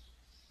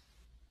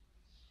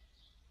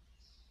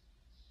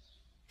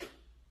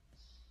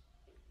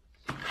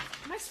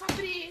 Mas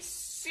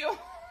Fabrício!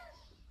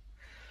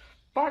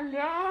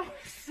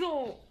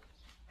 Palhaço!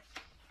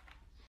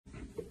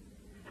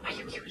 Are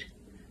you cute?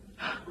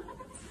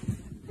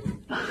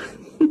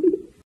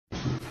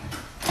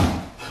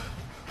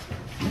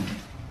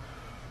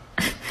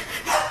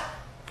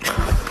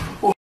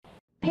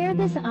 Pair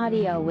this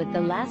audio with the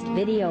last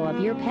video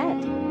of your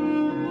pet.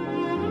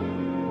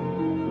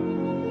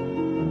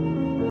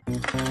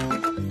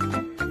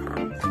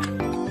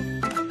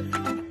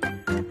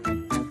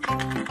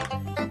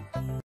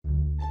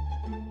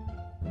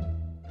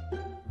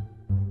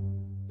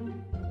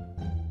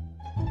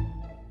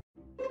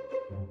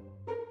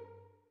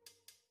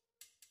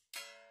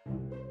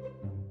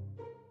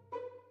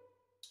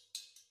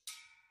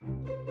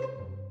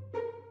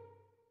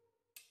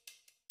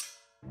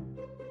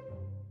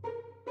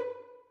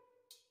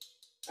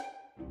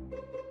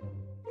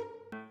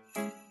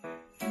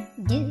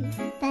 Do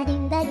ba do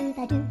ba do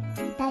ba do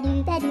ba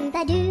do ba do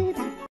ba do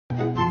ba.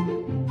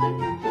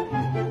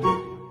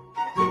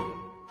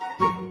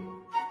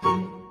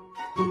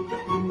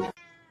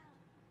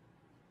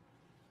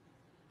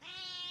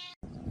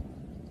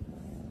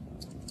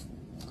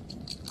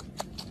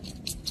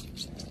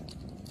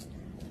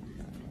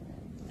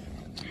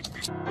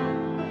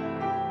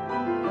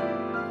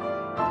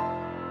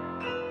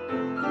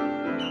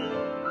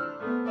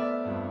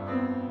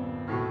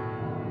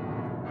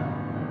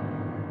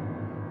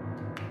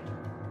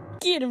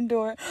 Get him,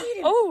 Dora. Get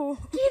him. Oh.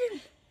 Get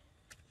him.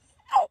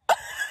 Oh. Oh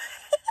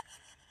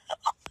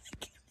my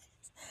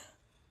goodness.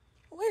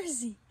 Where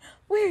is he?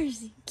 Where is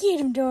he? Get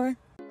him, Dora.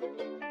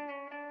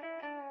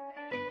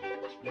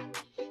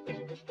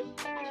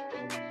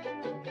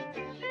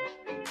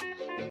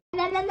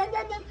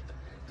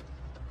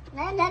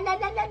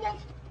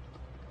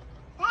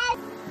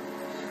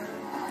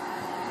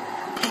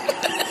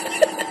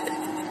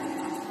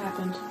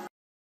 Happened.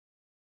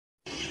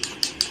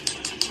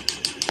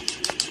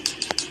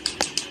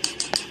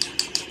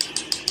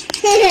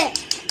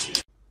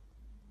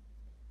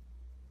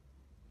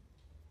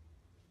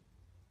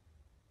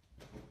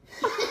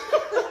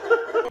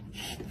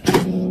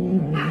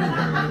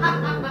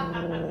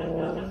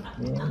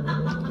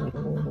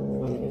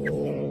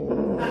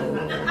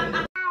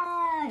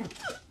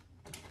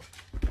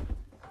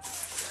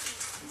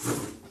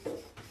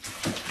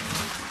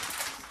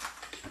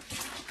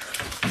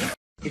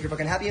 If you're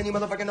fucking happy and you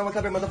motherfucking know it,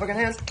 clap your motherfucking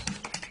hands.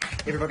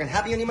 If you're fucking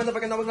happy and you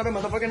motherfucking know it, clap your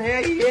motherfucking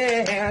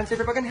hands. If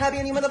you're fucking happy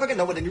and you motherfucking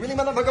know it, and you really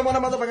motherfucking wanna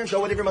motherfucking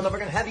show it. If you're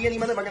motherfucking happy and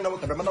you motherfucking know it,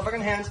 clap your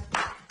motherfucking hands.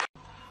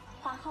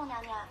 皇后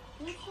娘娘，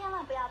您千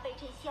万不要被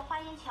这些花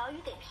言巧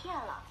语给骗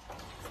了，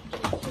您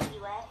却以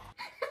为。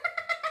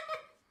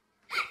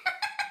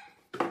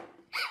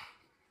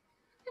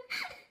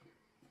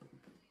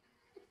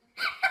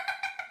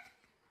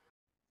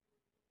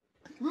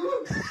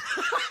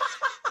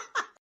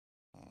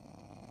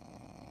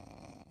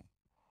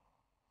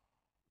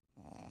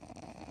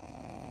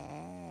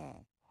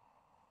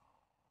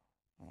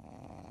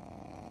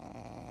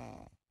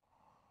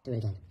Do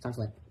it again. Front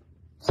flip.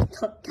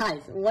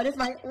 Guys, what is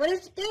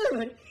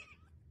dude?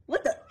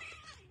 What the?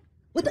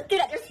 Dude,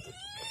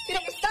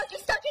 you're stuck, you're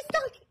stuck.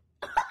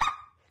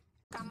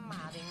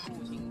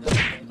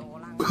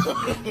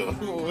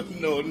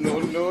 No.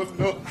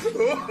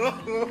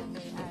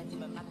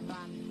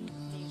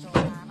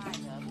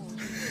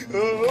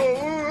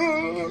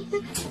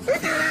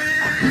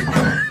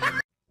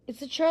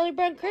 It's a Charlie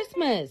Brown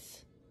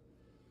Christmas.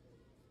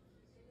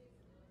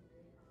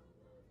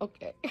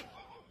 Okay.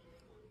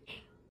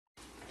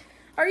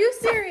 Are you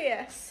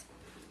serious?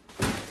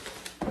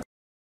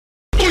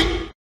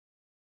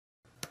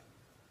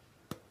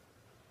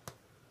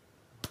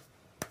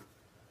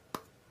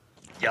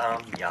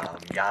 Yum yum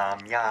yum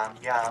yum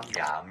yum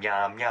yum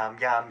yum yum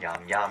yum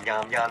yum yum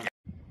yum yum.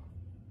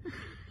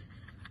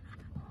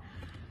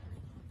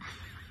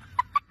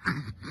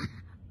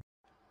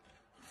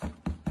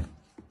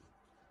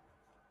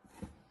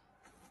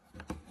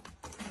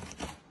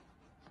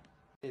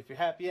 If you're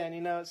happy and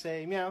you know it,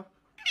 say meow.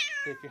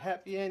 If you're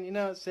happy and you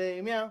know it,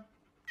 say meow.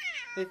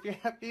 If you're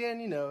happy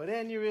and you know it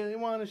and you really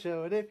want to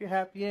show it, if you're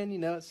happy and you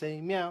know it, say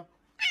meow.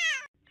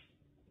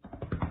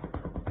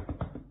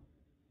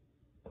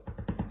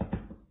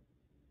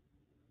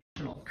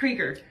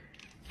 Krieger.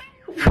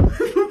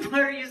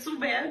 Why are you so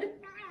bad?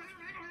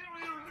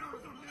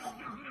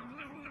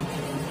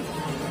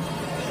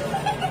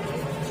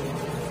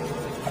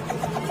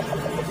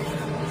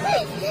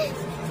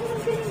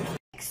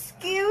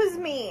 Excuse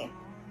me.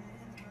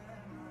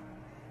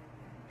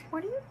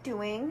 What are you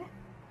doing?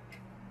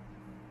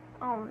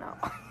 Oh no.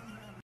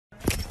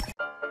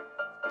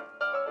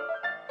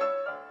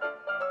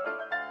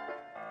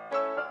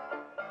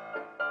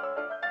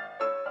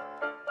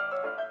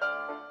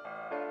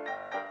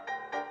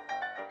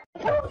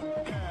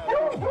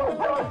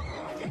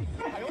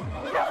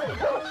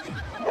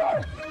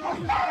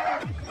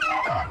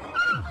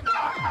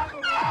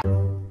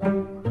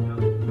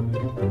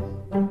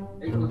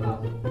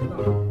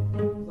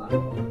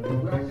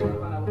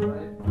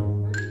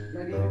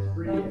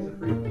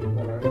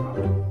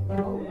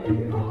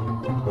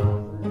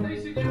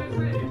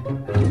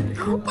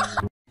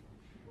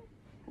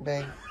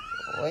 Babe,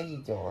 what are you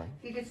doing?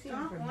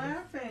 Stop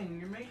laughing.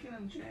 You're making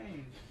them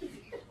change.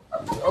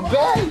 Oh,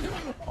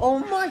 babe! Oh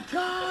my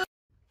God!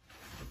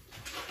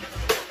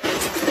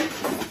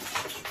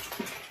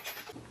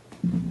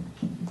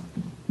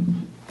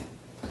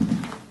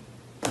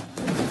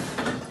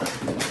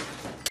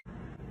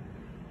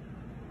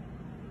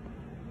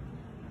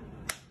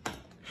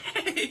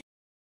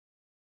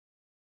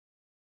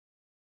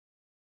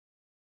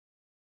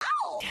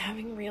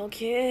 Having real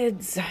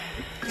kids.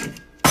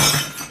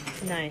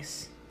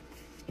 Nice.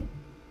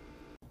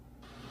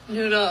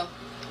 Noodle,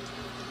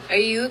 are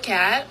you a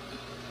cat?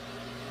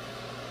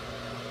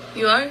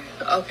 You are?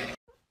 Okay.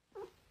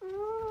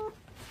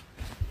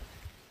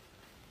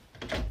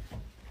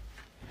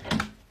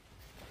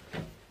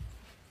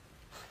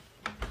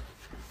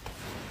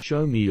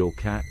 Show me your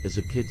cat as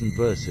a kitten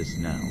versus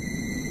now.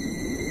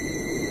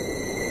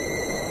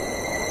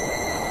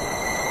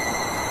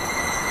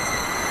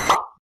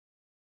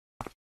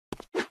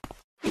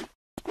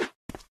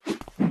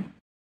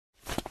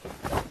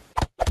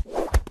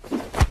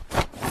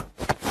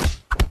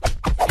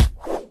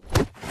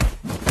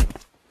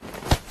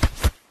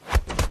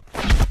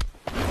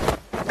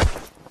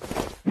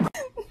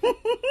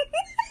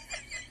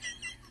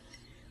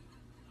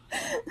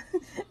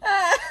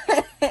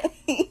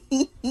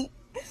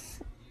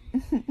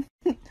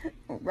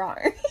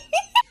 Rawr.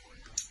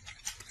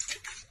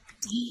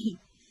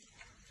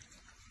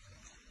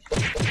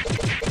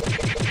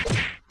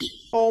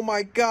 Oh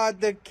my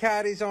God, the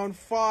cat is on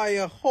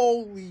fire.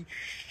 Holy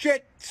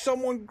shit.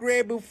 Someone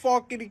grab a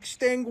fucking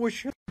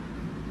extinguisher.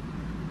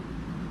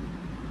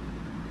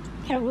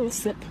 Have a little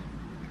sip.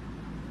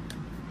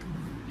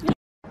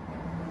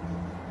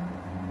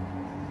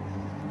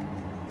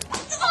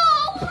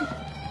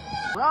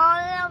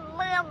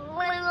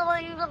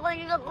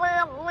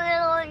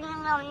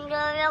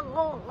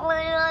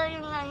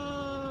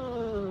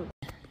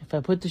 If I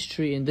put this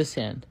tree in this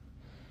hand,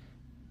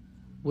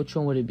 which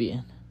one would it be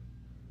in?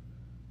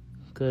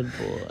 Good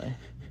boy.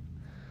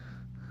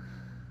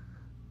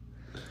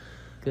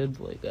 Good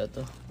boy,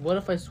 Gato. What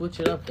if I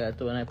switch it up,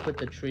 Gato, and I put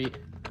the tree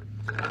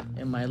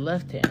in my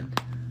left hand?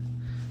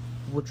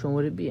 Which one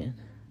would it be in?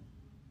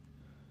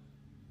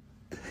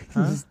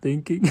 Huh? Just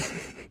thinking.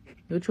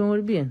 Which one would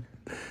it be in?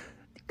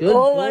 Good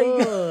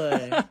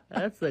boy.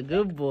 That's a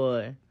good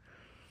boy.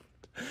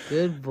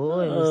 Good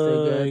boy,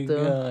 Mr. Gato.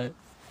 Oh my God.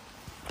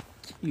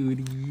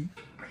 Cutie.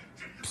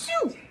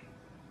 Phew!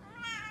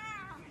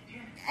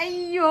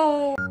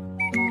 Ayo!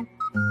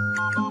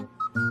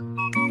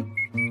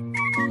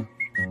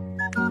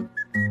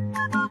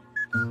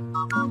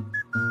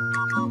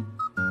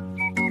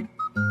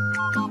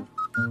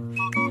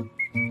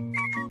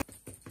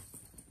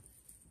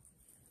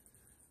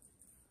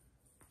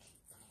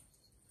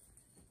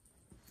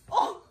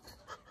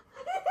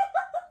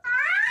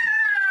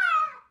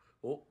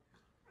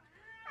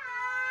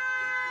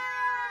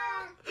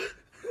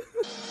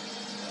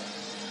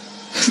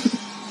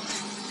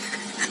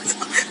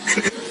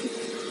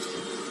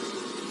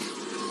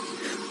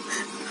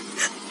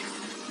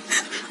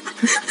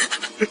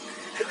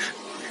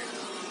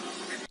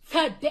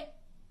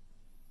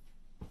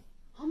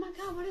 Oh my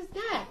God, what is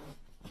that?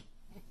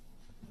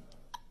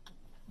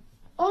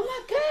 Oh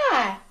my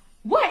God,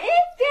 what is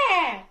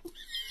that?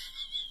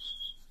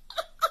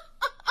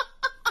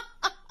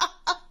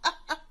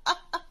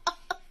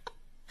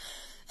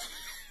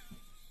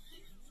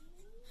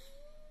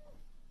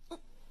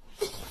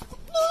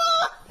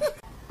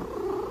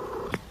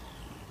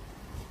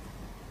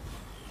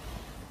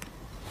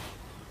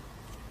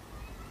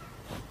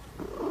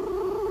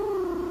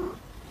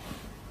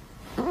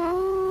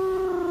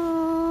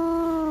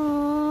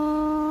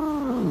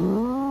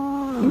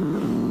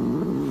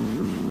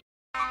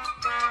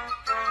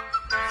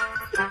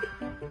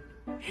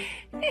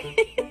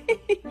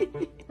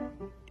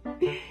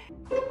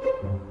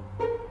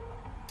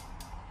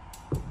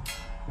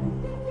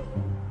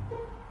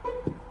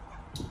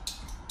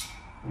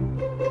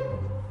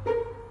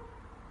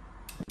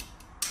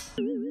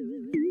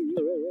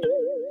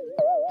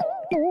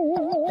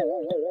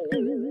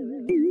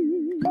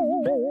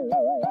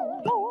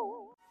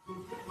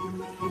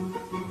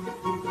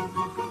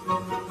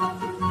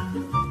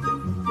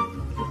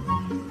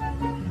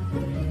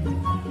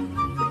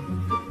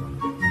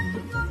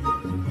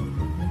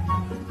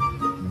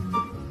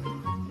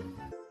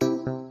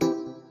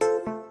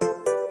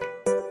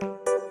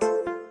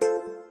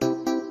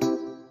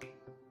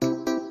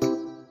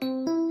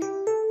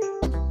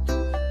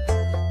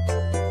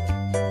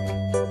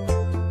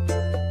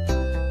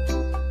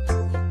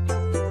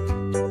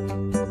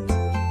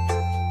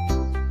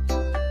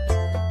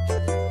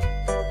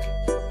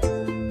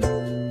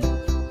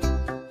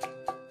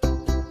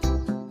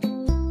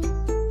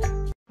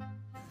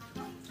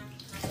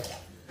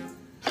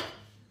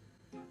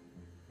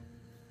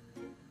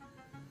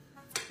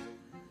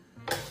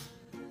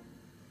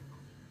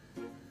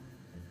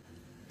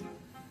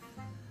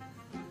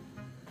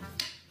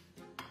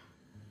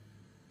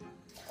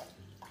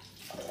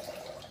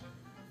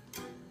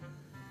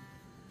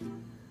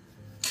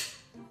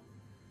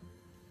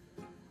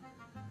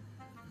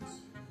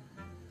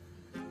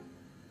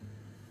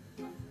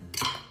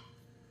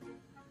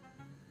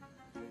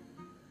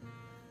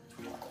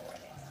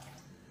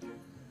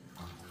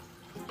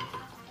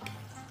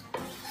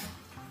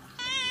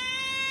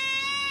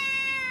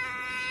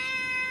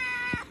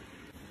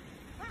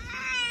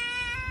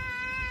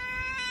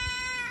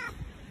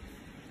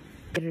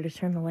 Get her to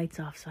turn the lights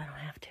off so I don't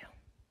have to.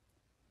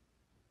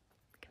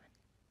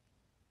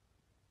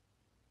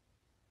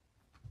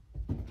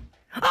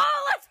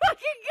 Oh, let's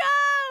fucking go!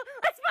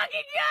 Let's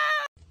fucking go!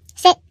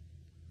 Sit.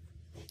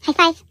 High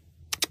five.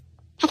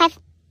 High five.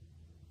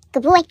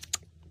 Good boy.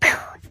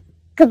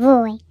 Good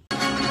boy.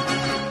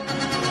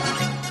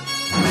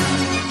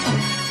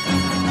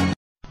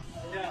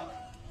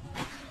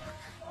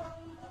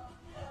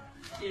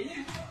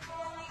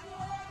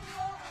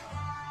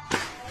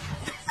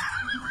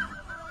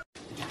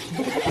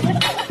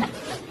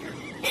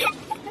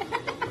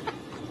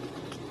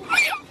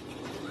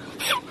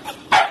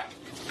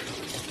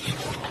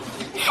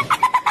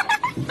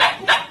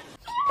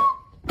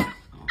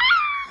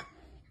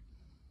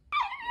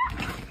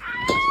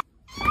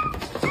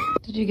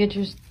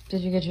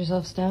 Did you get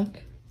yourself stuck?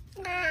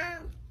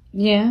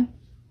 Yeah.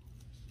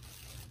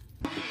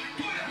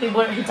 He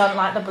doesn't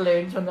like the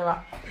balloons when they're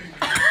up.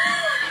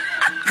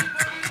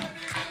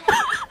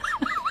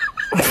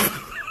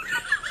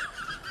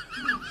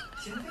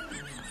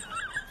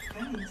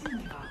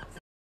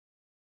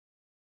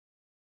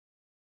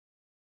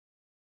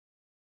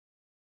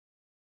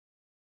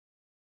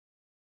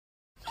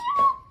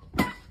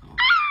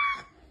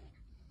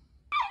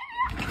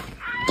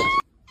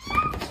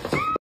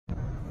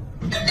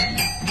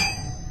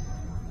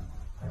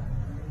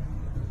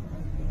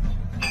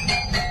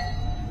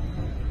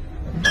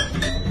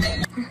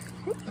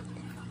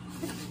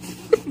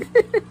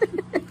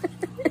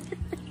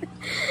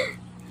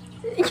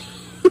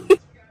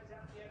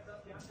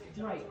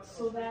 Right,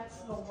 so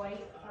that's the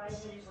white eye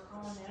that you're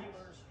calling out.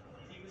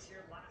 He was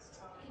here last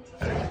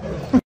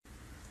time.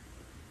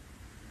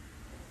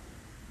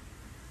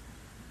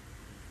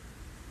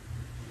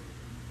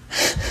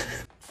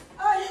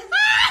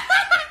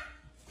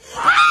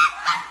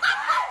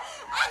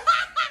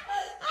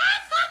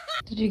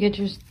 Did you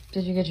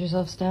get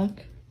yourself stuck?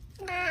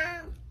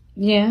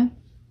 Yeah.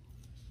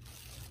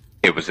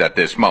 It was at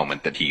this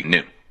moment that he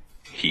knew.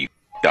 He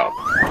f***ed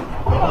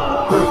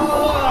up.